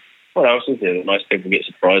 what else is there that most people get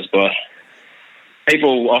surprised by?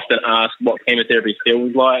 People often ask what chemotherapy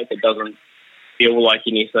feels like. It doesn't feel like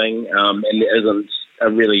anything, and there isn't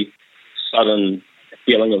a really sudden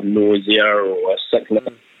feeling of nausea or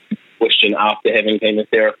sickness question after having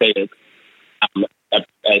chemotherapy. It's a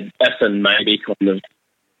if and maybe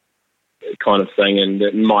kind of thing, and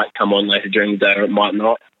it might come on later during the day or it might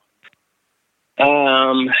not.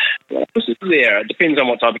 What else is there? It depends on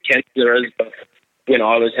what type of cancer there is, but when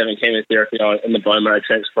I was having chemotherapy in the bone marrow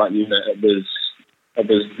transplant unit, it was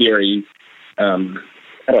very, how do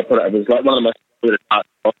I put it? It was like one of the most secluded parts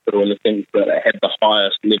of the hospital in the sense that it had the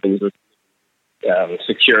highest levels of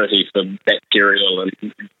security for bacterial and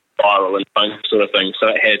viral and fungal sort of thing. So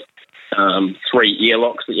it had 3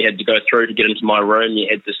 airlocks that you had to go through to get into my room. You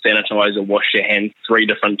had to sanitize or wash your hands 3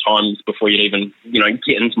 different times before you'd even,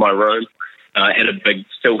 get into my room. It had a big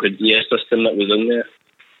filtered air system that was in there.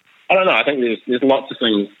 I don't know. I think there's lots of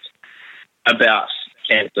things about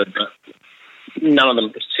cancer, but none of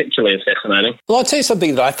them particularly is fascinating. Well, I'll tell you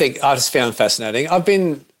something that I think I just found fascinating. I've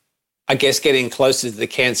been, I guess, getting closer to the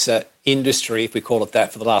cancer industry, if we call it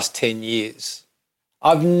that, for the last 10 years.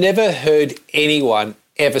 I've never heard anyone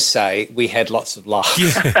ever say we had lots of laughs.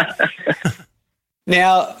 Yeah.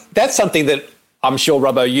 Now, that's something that I'm sure,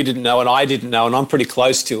 Robbo, you didn't know and I didn't know, and I'm pretty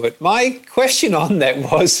close to it. My question on that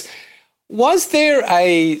was there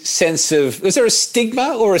a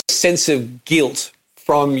stigma or a sense of guilt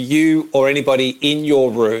from you or anybody in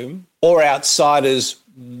your room or outsiders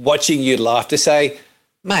watching you laugh to say,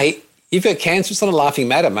 mate, you've got cancer, it's not a laughing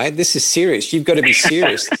matter, mate. This is serious. You've got to be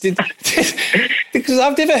serious. Because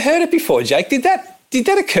I've never heard it before, Jake. Did that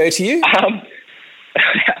occur to you?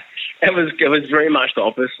 It was very much the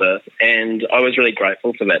opposite, and I was really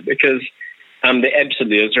grateful for that because there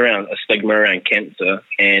absolutely is a stigma around cancer,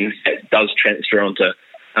 and it does transfer onto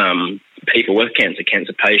people with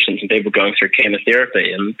cancer patients and people going through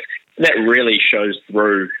chemotherapy, and that really shows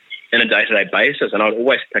through in a day-to-day basis, and I'd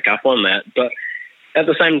always pick up on that. But at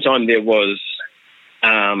the same time, there was,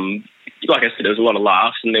 like I said, there was a lot of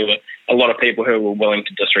laughs, and there were a lot of people who were willing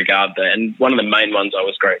to disregard that. And one of the main ones I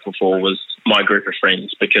was grateful for was my group of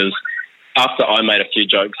friends, because after I made a few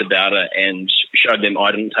jokes about it and showed them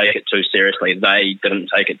I didn't take it too seriously, they didn't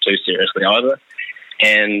take it too seriously either.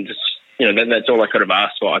 And, that's all I could have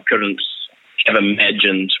asked for. I couldn't have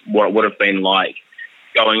imagined what it would have been like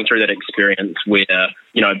going through that experience where,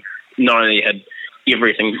 not only had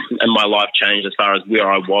everything in my life changed as far as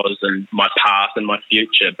where I was and my past and my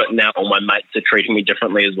future. But now all my mates are treating me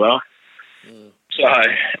differently as well. So,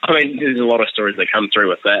 I mean, there's a lot of stories that come through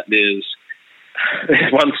with that. There's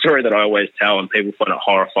one story that I always tell and people find it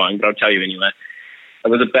horrifying, but I'll tell you anyway. It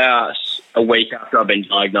was about a week after I'd been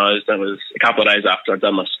diagnosed. It was a couple of days after I'd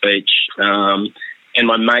done my speech. And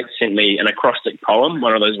my mate sent me an acrostic poem,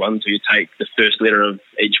 one of those ones where you take the first letter of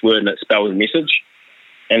each word and it spells a message.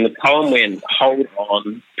 And the poem went, hold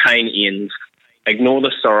on, pain ends, ignore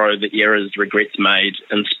the sorrow, the errors, regrets made,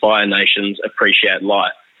 inspire nations, appreciate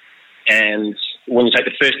life. And when you take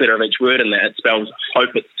the first letter of each word in that, it spells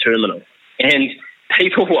hope it's terminal. And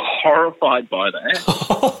people were horrified by that.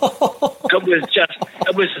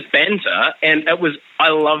 It was banter, and I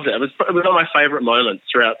loved it. It was one of my favourite moments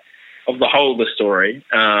throughout of the whole of the story.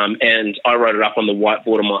 And I wrote it up on the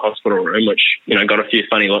whiteboard in my hospital room, which, got a few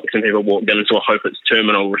funny looks, and people walked in and saw hope it's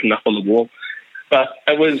terminal written up on the wall. But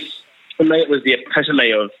for me, it was the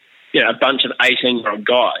epitome of, a bunch of 18-year-old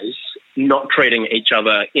guys not treating each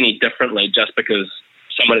other any differently just because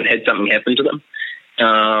someone had something happen to them.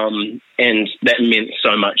 And that meant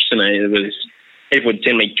so much to me. People would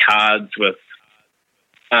send me cards with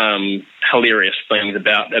hilarious things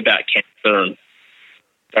about cancer and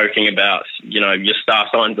joking about, your star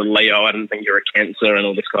signs are Leo, I didn't think you were a Cancer, and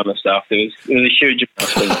all this kind of stuff. There was a huge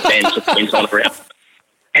amount of banter that went on around.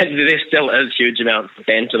 And there still is huge amounts of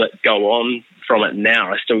banter that go on from it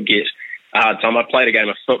now. I still get a hard time. I played a game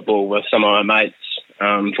of football with some of my mates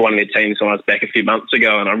for one of their teams when I was back a few months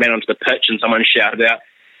ago, and I ran onto the pitch and someone shouted out,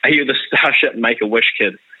 "Are you the Starship Make-A-Wish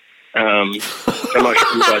kid?" I'm not sure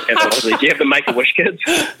if you guys have that. Do you have the Make-A-Wish kids?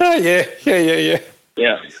 Yeah.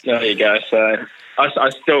 Yeah, there you go. So I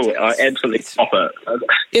absolutely pop it.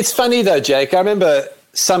 It's funny though, Jake. I remember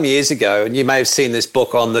some years ago, and you may have seen this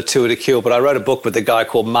book on the Tour to Kill, but I wrote a book with a guy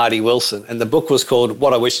called Marty Wilson, and the book was called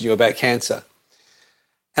What I Wish I Knew About Cancer.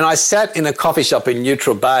 And I sat in a coffee shop in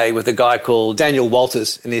Neutral Bay with a guy called Daniel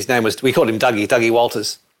Walters, and his name was, we called him Dougie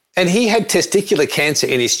Walters. And he had testicular cancer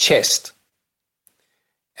in his chest.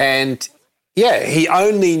 And yeah, he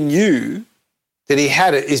only knew that he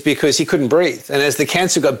had it is because he couldn't breathe. And as the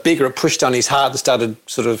cancer got bigger, it pushed on his heart and started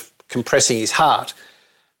sort of compressing his heart.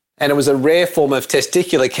 And it was a rare form of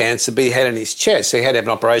testicular cancer, but he had it in his chest. So he had to have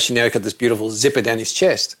an operation. Now he got this beautiful zipper down his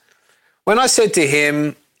chest. When I said to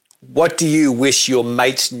him, what do you wish your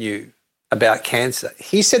mates knew about cancer?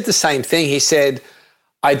 He said the same thing. He said,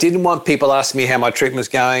 I didn't want people asking me how my treatment was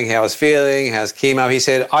going, how I was feeling, how's chemo. He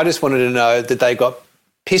said, I just wanted to know that they got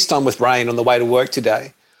pissed on with rain on the way to work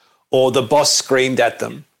today, or the boss screamed at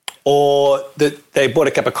them, or that they bought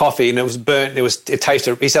a cup of coffee and it was burnt, it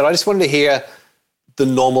tasted. He said, I just wanted to hear the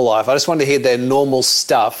normal life. I just wanted to hear their normal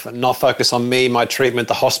stuff and not focus on me, my treatment,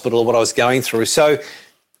 the hospital, what I was going through. So,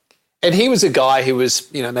 and he was a guy who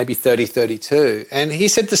was, maybe 30, 32, and he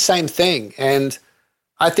said the same thing. And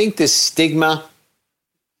I think this stigma,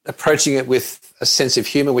 approaching it with a sense of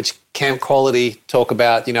humour, which Camp Quality talk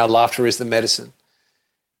about, laughter is the medicine.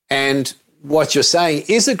 And what you're saying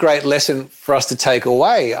is a great lesson for us to take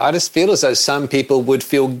away. I just feel as though some people would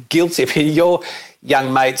feel guilty. I mean, your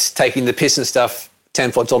young mates taking the piss and stuff,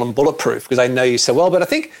 10-foot tall and bulletproof, because they know you so well. But I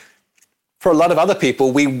think for a lot of other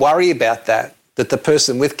people, we worry about that the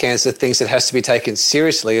person with cancer thinks it has to be taken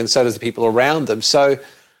seriously, and so does the people around them. So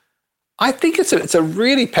I think it's a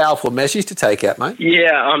really powerful message to take out, mate.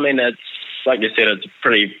 Yeah, I mean, it's like you said, it's a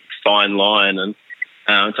pretty fine line, and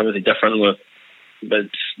it's obviously different with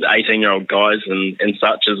 18-year-old guys and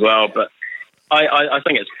such as well. But I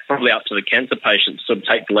think it's probably up to the cancer patients to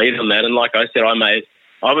take the lead on that. And like I said, I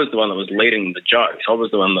was the one that was leading the jokes. I was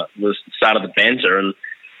the one that started the banter, and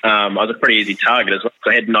I was a pretty easy target as well.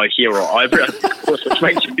 I had no hair or eyebrows, of course, which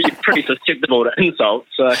makes you be pretty susceptible to insults.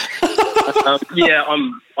 So, I've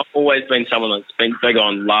always been someone that's been big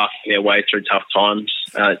on laughing their way through tough times.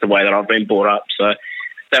 It's the way that I've been brought up. So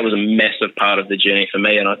that was a massive part of the journey for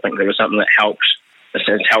me, and I think there was something that helped.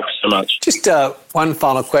 It's helped so much. Just one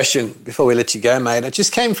final question before we let you go, mate. It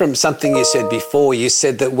just came from something you said before. You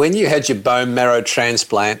said that when you had your bone marrow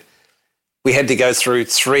transplant, we had to go through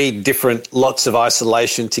 3 different lots of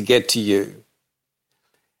isolation to get to you.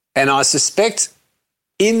 And I suspect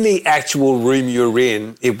in the actual room you were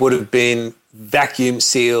in, it would have been vacuum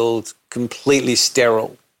sealed, completely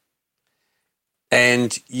sterile.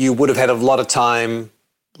 And you would have had a lot of time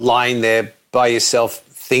lying there by yourself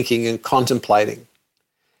thinking and contemplating.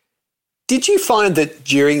 Did you find that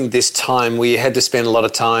during this time where you had to spend a lot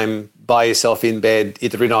of time by yourself in bed,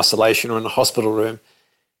 either in isolation or in a hospital room,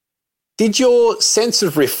 did your sense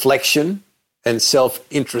of reflection and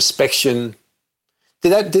self-introspection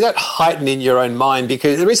Did that heighten in your own mind?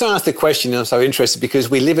 Because the reason I asked the question, and I'm so interested, because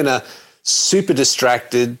we live in a super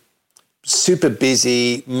distracted, super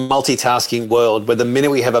busy, multitasking world where the minute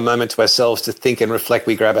we have a moment to ourselves to think and reflect,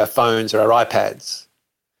 we grab our phones or our iPads.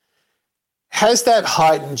 Has that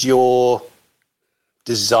heightened your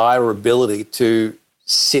desire or ability to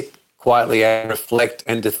sit quietly and reflect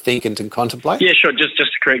and to think and to contemplate? Yeah, sure. Just to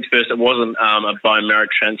correct first, it wasn't a bone marrow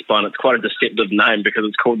transplant. It's quite a deceptive name because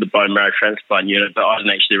it's called the bone marrow transplant unit, but I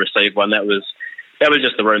didn't actually receive one. That was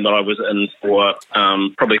just the room that I was in for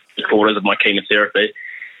probably 3/4 of my chemotherapy.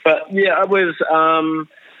 But yeah, it was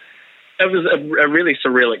a really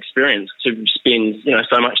surreal experience to spend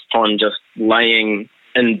so much time just laying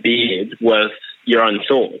in bed with your own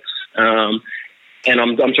thoughts. And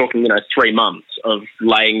I'm talking 3 months of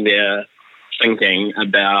laying there thinking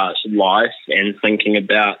about life and thinking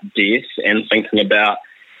about death and thinking about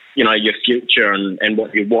your future and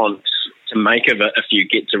what you want to make of it if you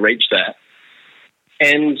get to reach that.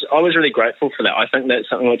 And I was really grateful for that. I think that's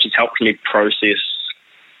something which has helped me process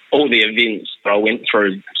all the events that I went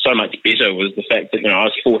through so much better, was the fact that I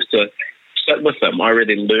was forced to sit with them. I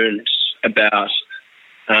really learned about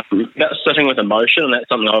sitting with emotion, and that's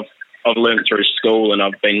something I've learned through school, and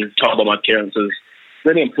I've been told by my parents is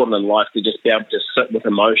really important in life, to just be able to sit with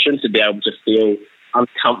emotion, to be able to feel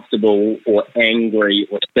uncomfortable or angry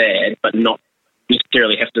or sad, but not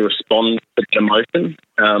necessarily have to respond to the emotion,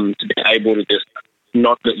 to be able to just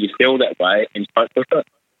not that you feel that way and cope with it.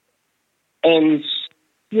 And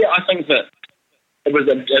yeah, I think that it was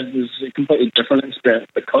a completely different experience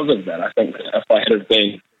because of that. I think that if I had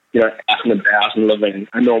been out and about and living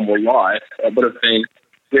a normal life, it would have been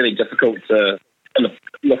really difficult to,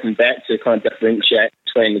 looking back, to kind of differentiate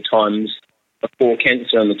between the times before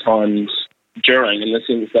cancer and the times during, in the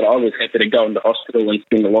sense that I was happy to go into hospital and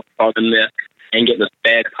spend a lot of time in there and get this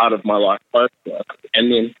bad part of my life over,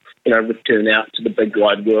 and then return out to the big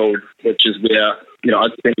wide world, which is where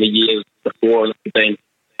I'd spent the years before, and it's been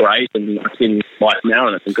great, and I spend life now,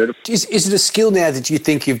 and it's incredible. Is it a skill now that you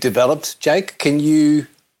think you've developed, Jake? Can you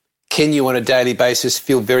on a daily basis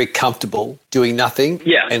feel very comfortable doing nothing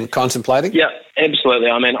and contemplating? Yeah, absolutely.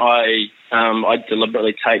 I mean, I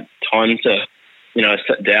deliberately take time to,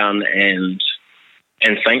 sit down and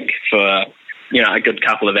think for, a good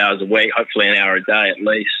couple of hours a week, hopefully an hour a day at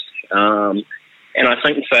least. And I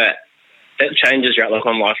think that changes your outlook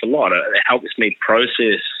on life a lot. It helps me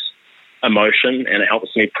process emotion, and it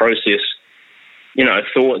helps me process,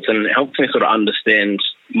 thoughts, and it helps me sort of understand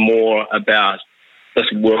more about this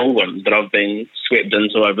whirlwind that I've been swept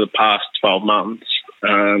into over the past 12 months,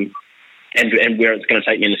 and where it's going to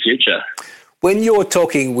take me in the future. When you're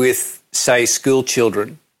talking with, say, school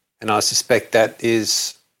children, and I suspect that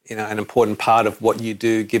is, an important part of what you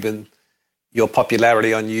do, given your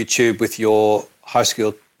popularity on YouTube with your high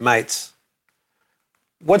school mates,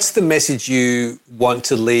 what's the message you want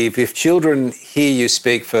to leave? If children hear you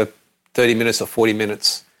speak for 30 minutes or 40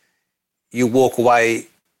 minutes, you walk away,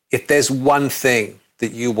 if there's one thing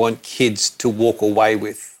that you want kids to walk away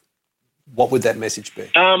with, what would that message be?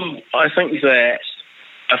 I think that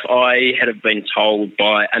if I had been told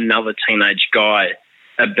by another teenage guy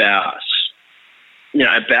about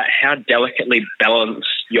how delicately balanced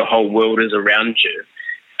your whole world is around you,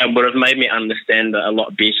 it would have made me understand it a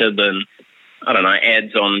lot better than,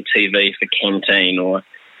 ads on TV for Canteen, or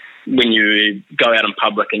when you go out in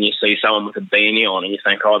public and you see someone with a beanie on and you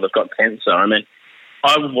think, oh, they've got cancer. I mean,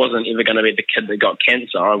 I wasn't ever going to be the kid that got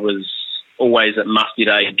cancer. I was always at Musty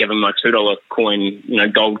Day giving my $2 coin,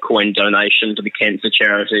 gold coin donation to the cancer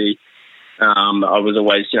charity. I was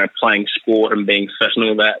always, playing sport and being fit and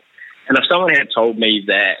all that. And if someone had told me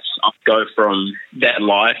that I'd go from that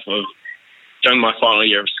life of doing my final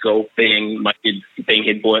year of school, being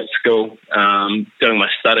head boy at school, doing my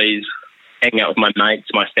studies, hanging out with my mates,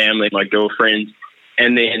 my family, my girlfriend,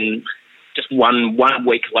 and then just one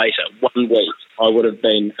week later, I would have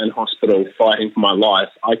been in hospital fighting for my life.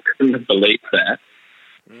 I couldn't have believed that.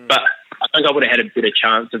 But I think I would have had a better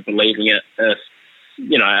chance of believing it if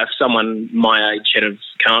someone my age had have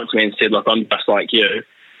come up to me and said, look, I'm just like you,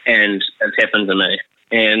 and it's happened to me.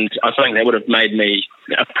 And I think that would have made me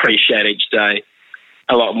appreciate each day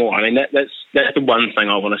a lot more. I mean, that's the one thing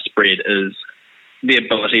I want to spread, is the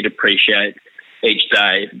ability to appreciate each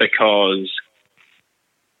day, because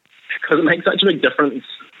it makes such a big difference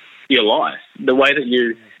to your life. The way that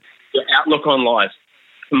your outlook on life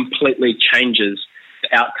completely changes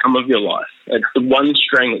the outcome of your life. It's the one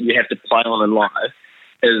string that you have to play on in life,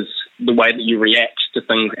 is the way that you react to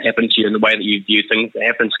things that happen to you and the way that you view things that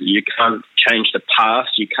happen to you. You can't change the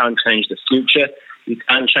past. You can't change the future. You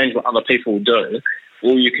can't change what other people do.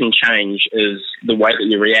 all you can change is the way that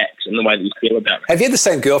you react and the way that you feel about it. Have you had the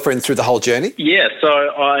same girlfriend through the whole journey? Yeah, so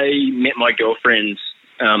I met my girlfriend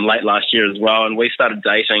late last year as well, and we started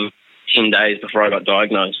dating 10 days before I got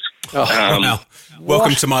diagnosed. Oh, wow.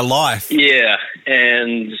 Welcome to my life. Yeah,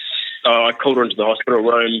 and I called her into the hospital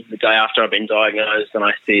room the day after I'd been diagnosed, and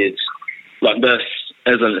I said, "Look, this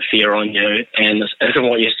isn't fair on you, and this isn't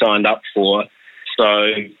what you signed up for.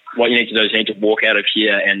 So what you need to do is you need to walk out of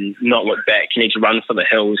here and not look back. You need to run for the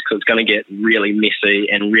hills because it's going to get really messy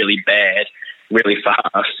and really bad really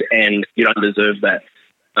fast, and you don't deserve that.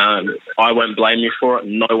 I won't blame you for it.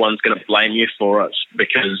 No one's going to blame you for it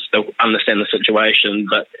because they'll understand the situation,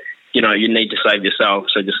 but you know, you need to save yourself,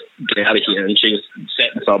 so just get out of here." And she just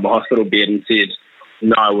sat beside my hospital bed and said,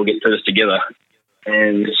 "No, we'll get through this together."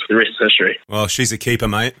 And the rest is history. Well, she's a keeper,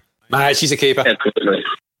 mate. Mate, she's a keeper.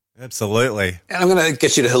 Absolutely. And I'm going to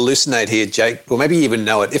get you to hallucinate here, Jake, or maybe you even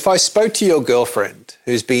know it. If I spoke to your girlfriend,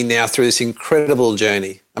 who's been now through this incredible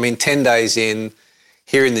journey, 10 days in,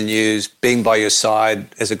 hearing the news, being by your side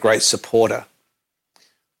as a great supporter,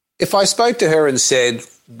 if I spoke to her and said,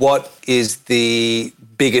 what is the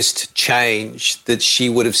biggest change that she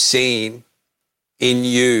would have seen in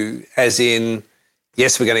you, as in,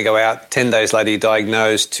 yes, we're going to go out, 10 days later you're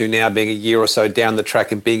diagnosed, to now being a year or so down the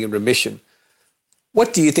track and being in remission,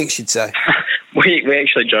 what do you think she'd say? We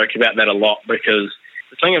actually joke about that a lot, because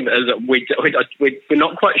the thing is that we're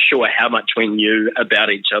not quite sure how much we knew about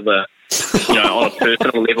each other, on a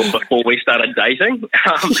personal level before we started dating.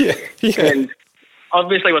 And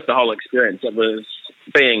obviously with the whole experience, it was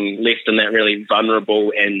being left in that really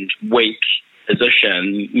vulnerable and weak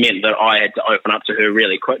position meant that I had to open up to her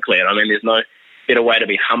really quickly. And there's no better way to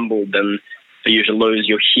be humbled than for you to lose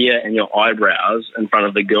your hair and your eyebrows in front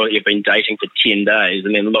of the girl that you've been dating for 10 days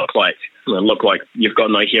and then look like you've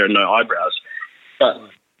got no hair and no eyebrows. But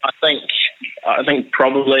I think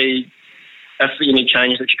probably if any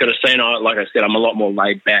change that you could have seen, like I said, I'm a lot more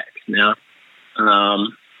laid back now.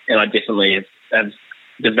 And I definitely have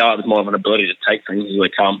developed more of an ability to take things as they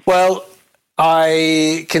come. Well,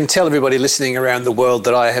 I can tell everybody listening around the world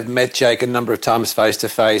that I have met Jake a number of times face to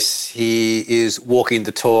face. He is walking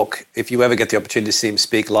the talk. If you ever get the opportunity to see him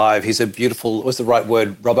speak live, he's a beautiful, what's the right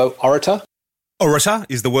word, Robbo? Orator? Orator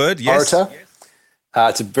is the word, yes. Orator.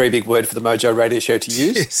 It's a very big word for the Mojo radio show to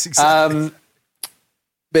use. Yes, exactly.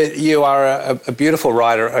 But you are a beautiful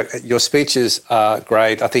writer. Your speeches are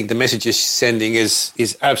great. I think the message you're sending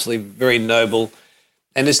is absolutely very noble.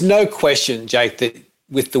 And there's no question, Jake, that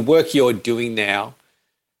with the work you're doing now,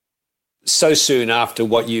 so soon after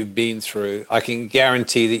what you've been through, I can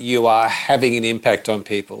guarantee that you are having an impact on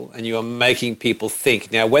people and you are making people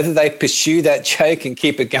think. Now, whether they pursue that, Jake, and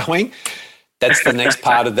keep it going, that's the next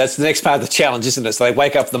part of the challenge, isn't it? So they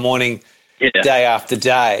wake up in the morning, day after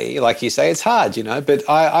day, like you say, it's hard, But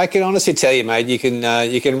I can honestly tell you, mate, you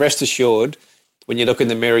can rest assured when you look in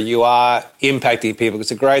the mirror, you are impacting people.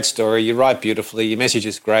 It's a great story. You write beautifully. Your message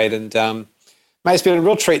is great, and mate, it's been a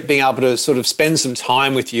real treat being able to sort of spend some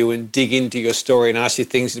time with you and dig into your story and ask you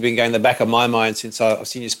things that have been going in the back of my mind since I've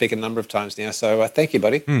seen you speak a number of times now. So thank you,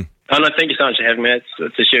 buddy. Oh, no, thank you so much for having me.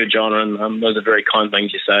 It's a huge honour, and those are very kind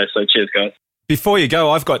things you say. So cheers, guys. Before you go,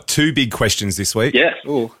 I've got 2 big questions this week. Yeah.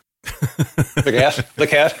 Ooh. Look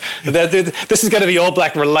out. This is going to be All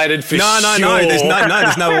Black related for sure. No.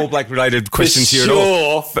 There's no All Black related questions here at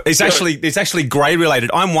all. It's actually grey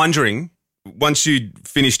related. I'm wondering, once you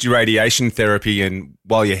finished your radiation therapy and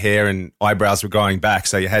while your hair and eyebrows were growing back,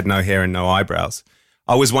 so you had no hair and no eyebrows,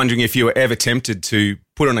 I was wondering if you were ever tempted to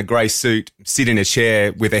put on a grey suit, sit in a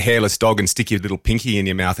chair with a hairless dog and stick your little pinky in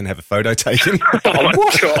your mouth and have a photo taken. Oh, my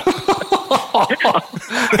God.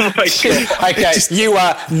 Okay, you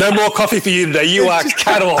are no more coffee for you today. You are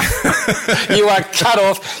cut off. You are cut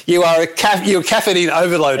off. You're caffeine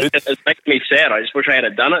overloaded. It makes me sad. I just wish I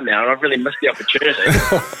had done it now, and I've really missed the opportunity.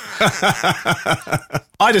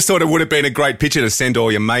 I just thought it would have been a great picture to send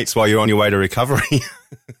all your mates while you're on your way to recovery.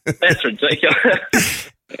 That's ridiculous.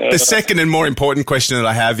 The second and more important question that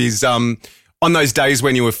I have is, on those days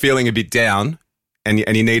when you were feeling a bit down and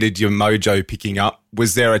you needed your mojo picking up,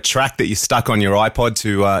 was there a track that you stuck on your iPod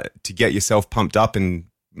to get yourself pumped up and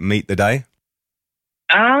meet the day?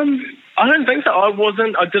 I don't think so. I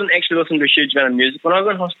didn't actually listen to a huge amount of music when I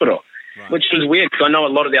was in hospital, which was weird because I know a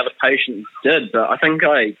lot of the other patients did, but I think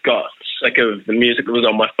I got sick of the music that was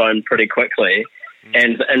on my phone pretty quickly.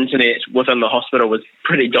 And the internet within the hospital was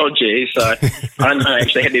pretty dodgy, so I don't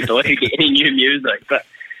actually had the ability to get any new music. But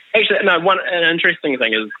actually, no, an interesting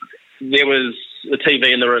thing is there was the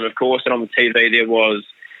TV in the room, of course, and on the TV there was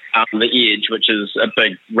The Edge, which is a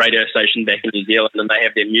big radio station back in New Zealand, and they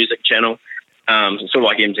have their music channel, sort of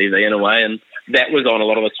like MTV in a way. And that was on a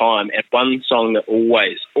lot of the time. And one song that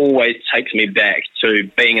always takes me back to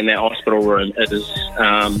being in that hospital room is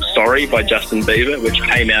Sorry by Justin Bieber, which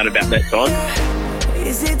came out about that time.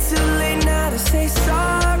 Is it too late now to say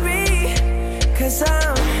sorry? 'Cause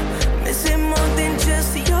I'm missing more than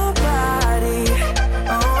just your body.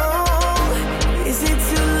 Oh, is it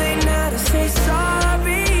too late now to say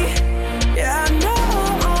sorry? Yeah, I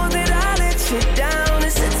know that I let you down.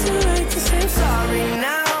 Is it too late to say sorry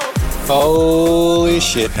now? Holy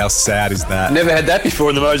shit. How sad is that? Never had that before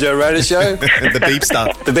in the Mojo Radio Show. The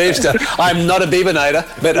beepster. The beepster. I'm not a Beavernator,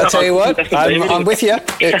 but I'll tell you what, I'm with you.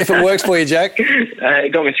 If it works for you, Jack.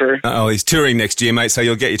 It got me through. Oh, he's touring next year, mate, so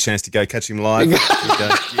you'll get your chance to go catch him live.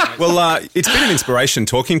 Well, it's been an inspiration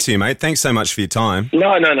talking to you, mate. Thanks so much for your time.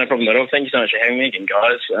 No problem at all. Thank you so much for having me again,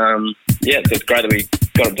 guys. It's great that we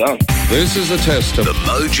got it done. This is a test of the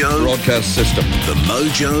Mojo broadcast system. The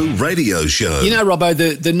Mojo Radio Show. You know,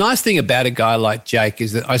 Robbo, the nice thing about a guy like Jake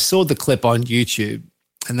is that I saw the clip on YouTube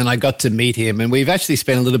and then I got to meet him, and we've actually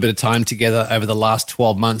spent a little bit of time together over the last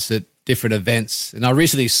 12 months at different events. And I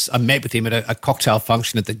met with him at a cocktail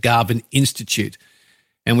function at the Garvin Institute,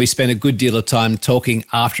 and we spent a good deal of time talking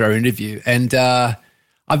after our interview. And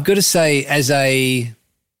I've got to say, as an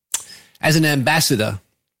ambassador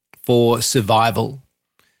for survival,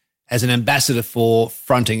 as an ambassador for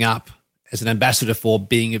fronting up, as an ambassador for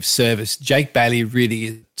being of service, Jake Bailey really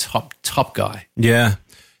is top guy. Yeah,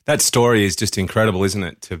 that story is just incredible, isn't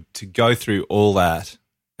it? To go through all that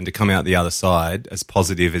and to come out the other side as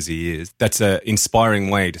positive as he is, that's an inspiring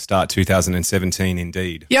way to start 2017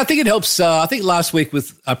 indeed. Yeah, I think it helps. I think last week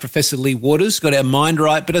with Professor Lee Waters got our mind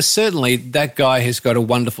right, but certainly that guy has got a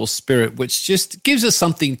wonderful spirit, which just gives us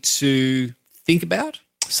something to think about,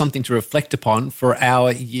 something to reflect upon for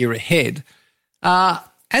our year ahead.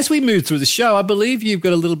 As we move through the show, I believe you've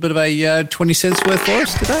got a little bit of a 20 cents worth for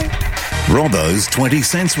us today. Robbo's 20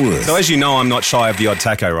 cents worth. So as you know, I'm not shy of the odd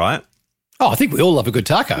taco, right? Oh, I think we all love a good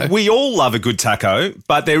taco. We all love a good taco,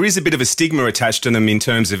 but there is a bit of a stigma attached to them in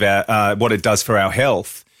terms of what it does for our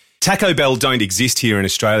health. Taco Bell don't exist here in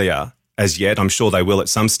Australia as yet. I'm sure they will at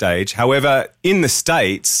some stage. However, in the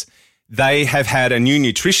States, they have had a new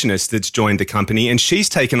nutritionist that's joined the company, and she's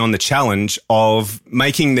taken on the challenge of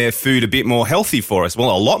making their food a bit more healthy for us.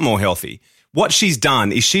 Well, a lot more healthy. What she's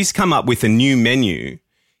done is she's come up with a new menu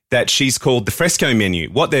that she's called the Fresco menu.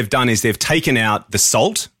 What they've done is they've taken out the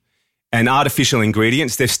salt and artificial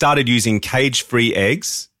ingredients. They've started using cage-free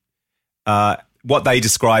eggs, what they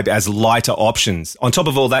describe as lighter options. On top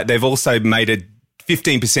of all that, they've also made a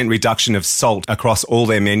 15% reduction of salt across all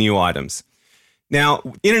their menu items. Now,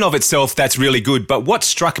 in and of itself, that's really good. But what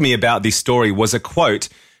struck me about this story was a quote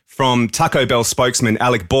from Taco Bell spokesman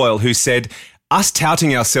Alec Boyle, who said, "Us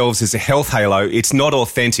touting ourselves as a health halo, it's not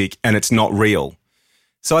authentic and it's not real."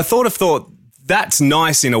 So I thought that's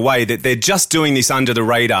nice in a way that they're just doing this under the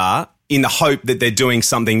radar in the hope that they're doing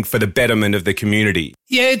something for the betterment of the community.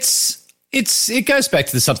 Yeah, it goes back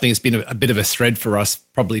to something that's been a bit of a thread for us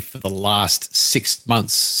probably for the last 6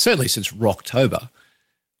 months, certainly since Rocktober,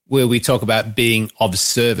 where we talk about being of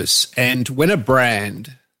service. And when a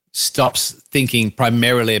brand stops thinking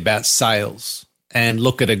primarily about sales and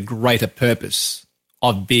look at a greater purpose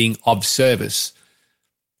of being of service,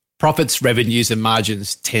 profits, revenues and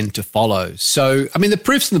margins tend to follow. So, I mean, the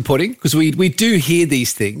proof's in the pudding, because we do hear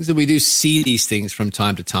these things and we do see these things from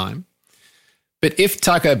time to time. But if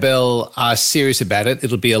Taco Bell are serious about it,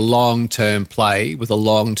 it'll be a long-term play with a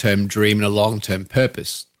long-term dream and a long-term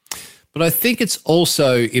purpose. But I think it's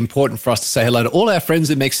also important for us to say hello to all our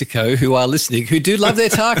friends in Mexico who are listening, who do love their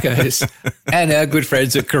tacos, and our good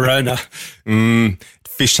friends at Corona.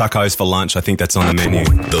 Fish tacos for lunch, I think that's on the menu.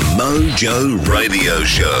 The Mojo Radio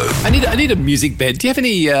Show. I need a music bed. Do you have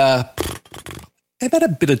any, how about a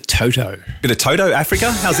bit of Toto? Bit of Toto,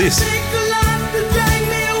 Africa? How's this?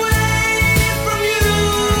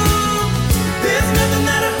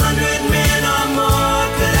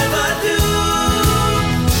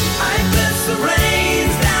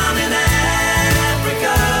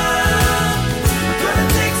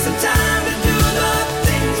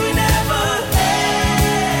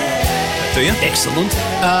 Excellent.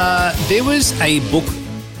 There was a book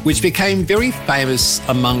which became very famous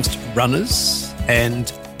amongst runners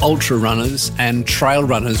and ultra runners and trail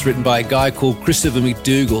runners, written by a guy called Christopher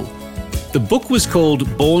McDougall. The book was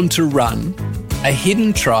called Born to Run, A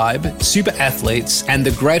Hidden Tribe, Super Athletes, and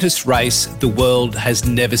the Greatest Race the World Has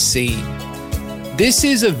Never Seen. This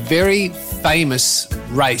is a very famous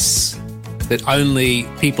race that only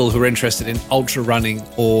people who are interested in ultra running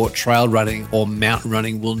or trail running or mountain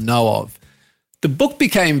running will know of. The book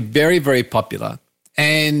became very, very popular,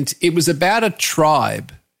 and it was about a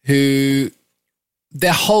tribe who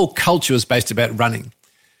their whole culture was based about running.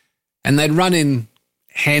 And they'd run in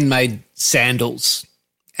handmade sandals.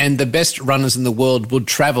 And the best runners in the world would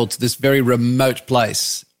travel to this very remote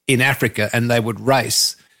place in Africa and they would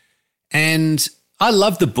race. And I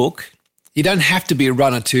love the book. You don't have to be a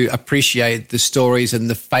runner to appreciate the stories and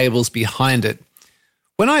the fables behind it.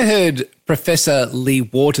 When I heard Professor Lee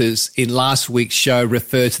Waters in last week's show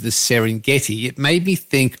refer to the Serengeti, it made me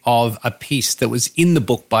think of a piece that was in the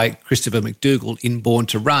book by Christopher McDougall in Born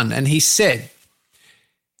to Run. And he said,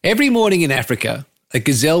 every morning in Africa, a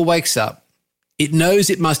gazelle wakes up. It knows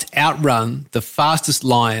it must outrun the fastest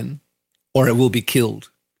lion or it will be killed.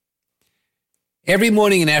 Every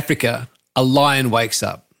morning in Africa, a lion wakes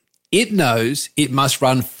up. It knows it must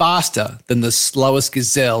run faster than the slowest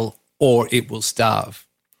gazelle or it will starve.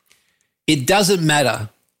 It doesn't matter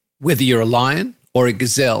whether you're a lion or a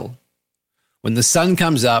gazelle. When the sun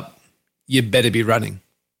comes up, you better be running.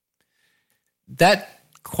 That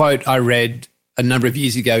quote I read a number of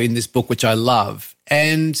years ago in this book, which I love.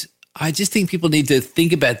 And I just think people need to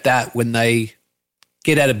think about that when they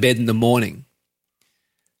get out of bed in the morning.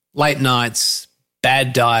 Late nights,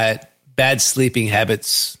 bad diet, bad sleeping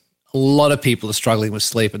habits. A lot of people are struggling with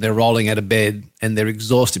sleep and they're rolling out of bed and they're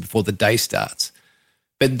exhausted before the day starts.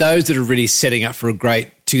 But those that are really setting up for a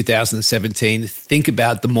great 2017, think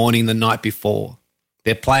about the morning the night before.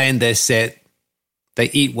 They're playing, they're set,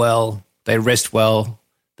 they eat well, they rest well,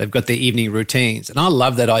 they've got their evening routines. And I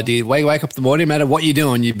love that idea. When you wake up in the morning, no matter what you're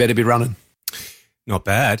doing, you better be running. Not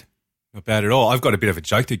bad. Not bad at all. I've got a bit of a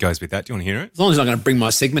joke that goes with that. Do you want to hear it? As long as I'm going to bring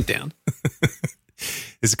my segment down.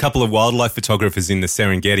 There's a couple of wildlife photographers in the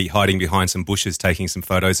Serengeti hiding behind some bushes taking some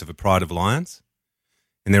photos of a pride of lions.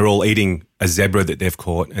 And they're all eating a zebra that they've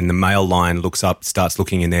caught, and the male lion looks up, starts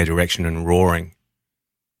looking in their direction and roaring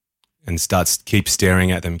and keeps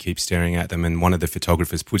staring at them. And one of the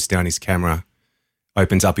photographers puts down his camera,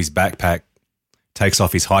 opens up his backpack, takes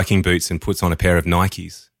off his hiking boots and puts on a pair of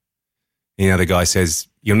Nikes. And the other guy says,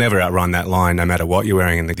 you'll never outrun that lion no matter what you're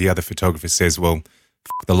wearing. And the other photographer says, well, f***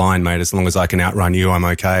 the lion, mate. As long as I can outrun you, I'm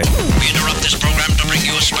okay. We interrupt this program to bring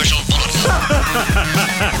you a special bulletin.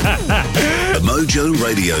 The Mojo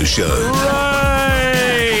Radio Show.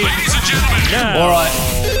 Right. Ladies and gentlemen. All right.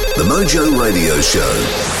 The Mojo Radio Show.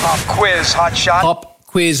 Pop quiz, hot shot. Pop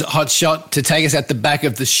quiz, hot shot to take us at the back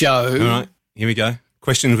of the show. All right, here we go.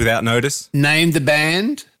 Questions without notice. Name the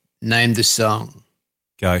band, name the song.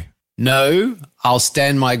 Go. No, I'll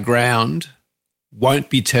stand my ground, won't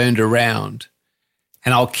be turned around,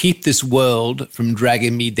 and I'll keep this world from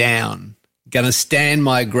dragging me down. Gonna stand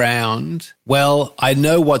my ground. Well, I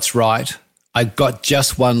know what's right. I got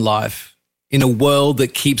just one life in a world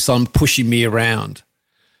that keeps on pushing me around.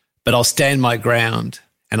 But I'll stand my ground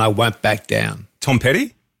and I won't back down. Tom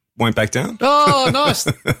Petty? Won't back down? Oh, nice.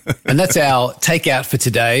 And that's our takeout for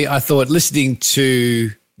today. I thought listening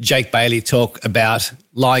to Jake Bailey talk about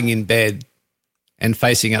lying in bed and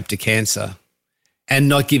facing up to cancer and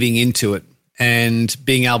not giving into it and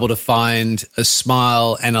being able to find a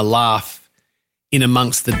smile and a laugh in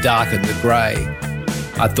amongst the dark and the grey.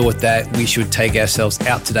 I thought that we should take ourselves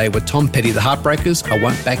out today with Tom Petty, the Heartbreakers. I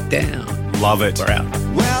won't back down. Love it. We're out.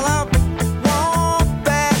 Well, I won't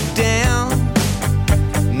back down.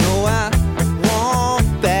 No, I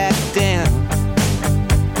won't back down.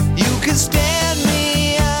 You can stand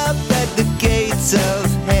me up at the gates of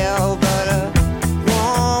hell, but I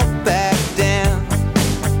won't back down.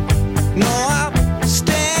 No, I'll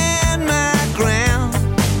stand my ground.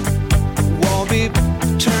 Won't be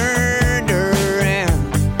turned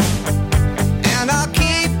around. And I'll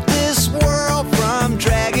keep this world from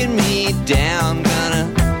dragging me down. Gonna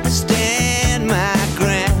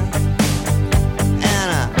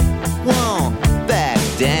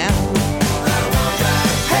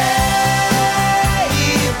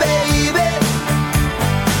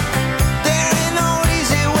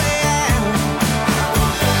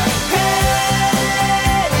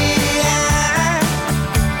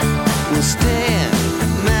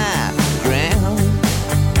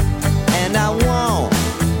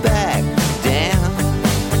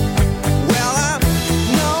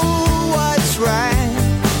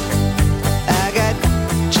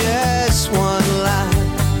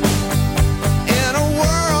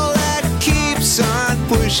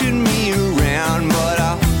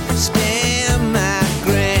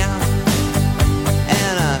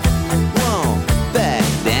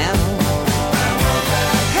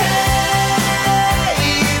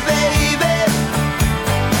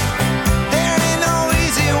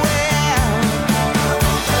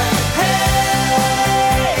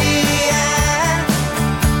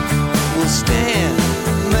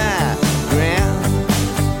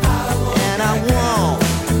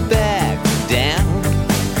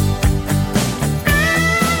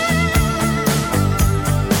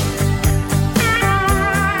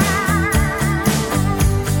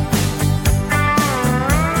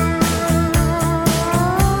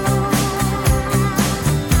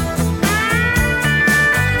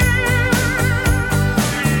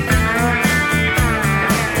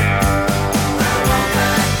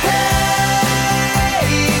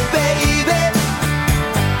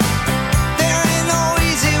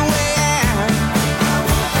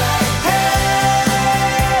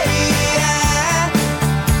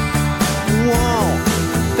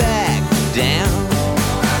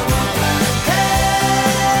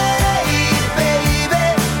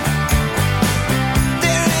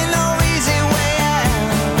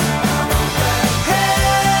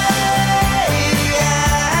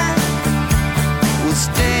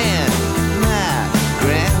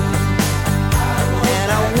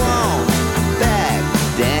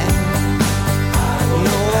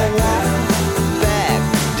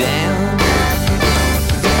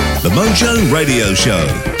Mojo Radio Show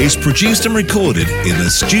is produced and recorded in the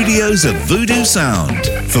studios of Voodoo Sound.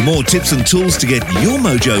 For more tips and tools to get your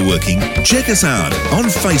mojo working, check us out on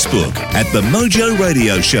Facebook at The Mojo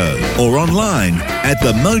Radio Show or online at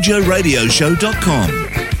themojoradioshow.com.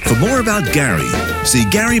 For more about Gary, see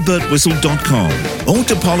GaryBurtWhistle.com, or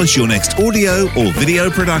to polish your next audio or video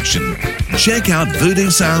production, check out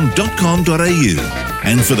voodoosound.com.au.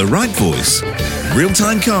 And for the right voice,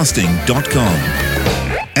 realtimecasting.com.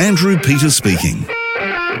 Andrew Peters speaking.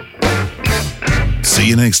 See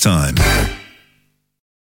you next time.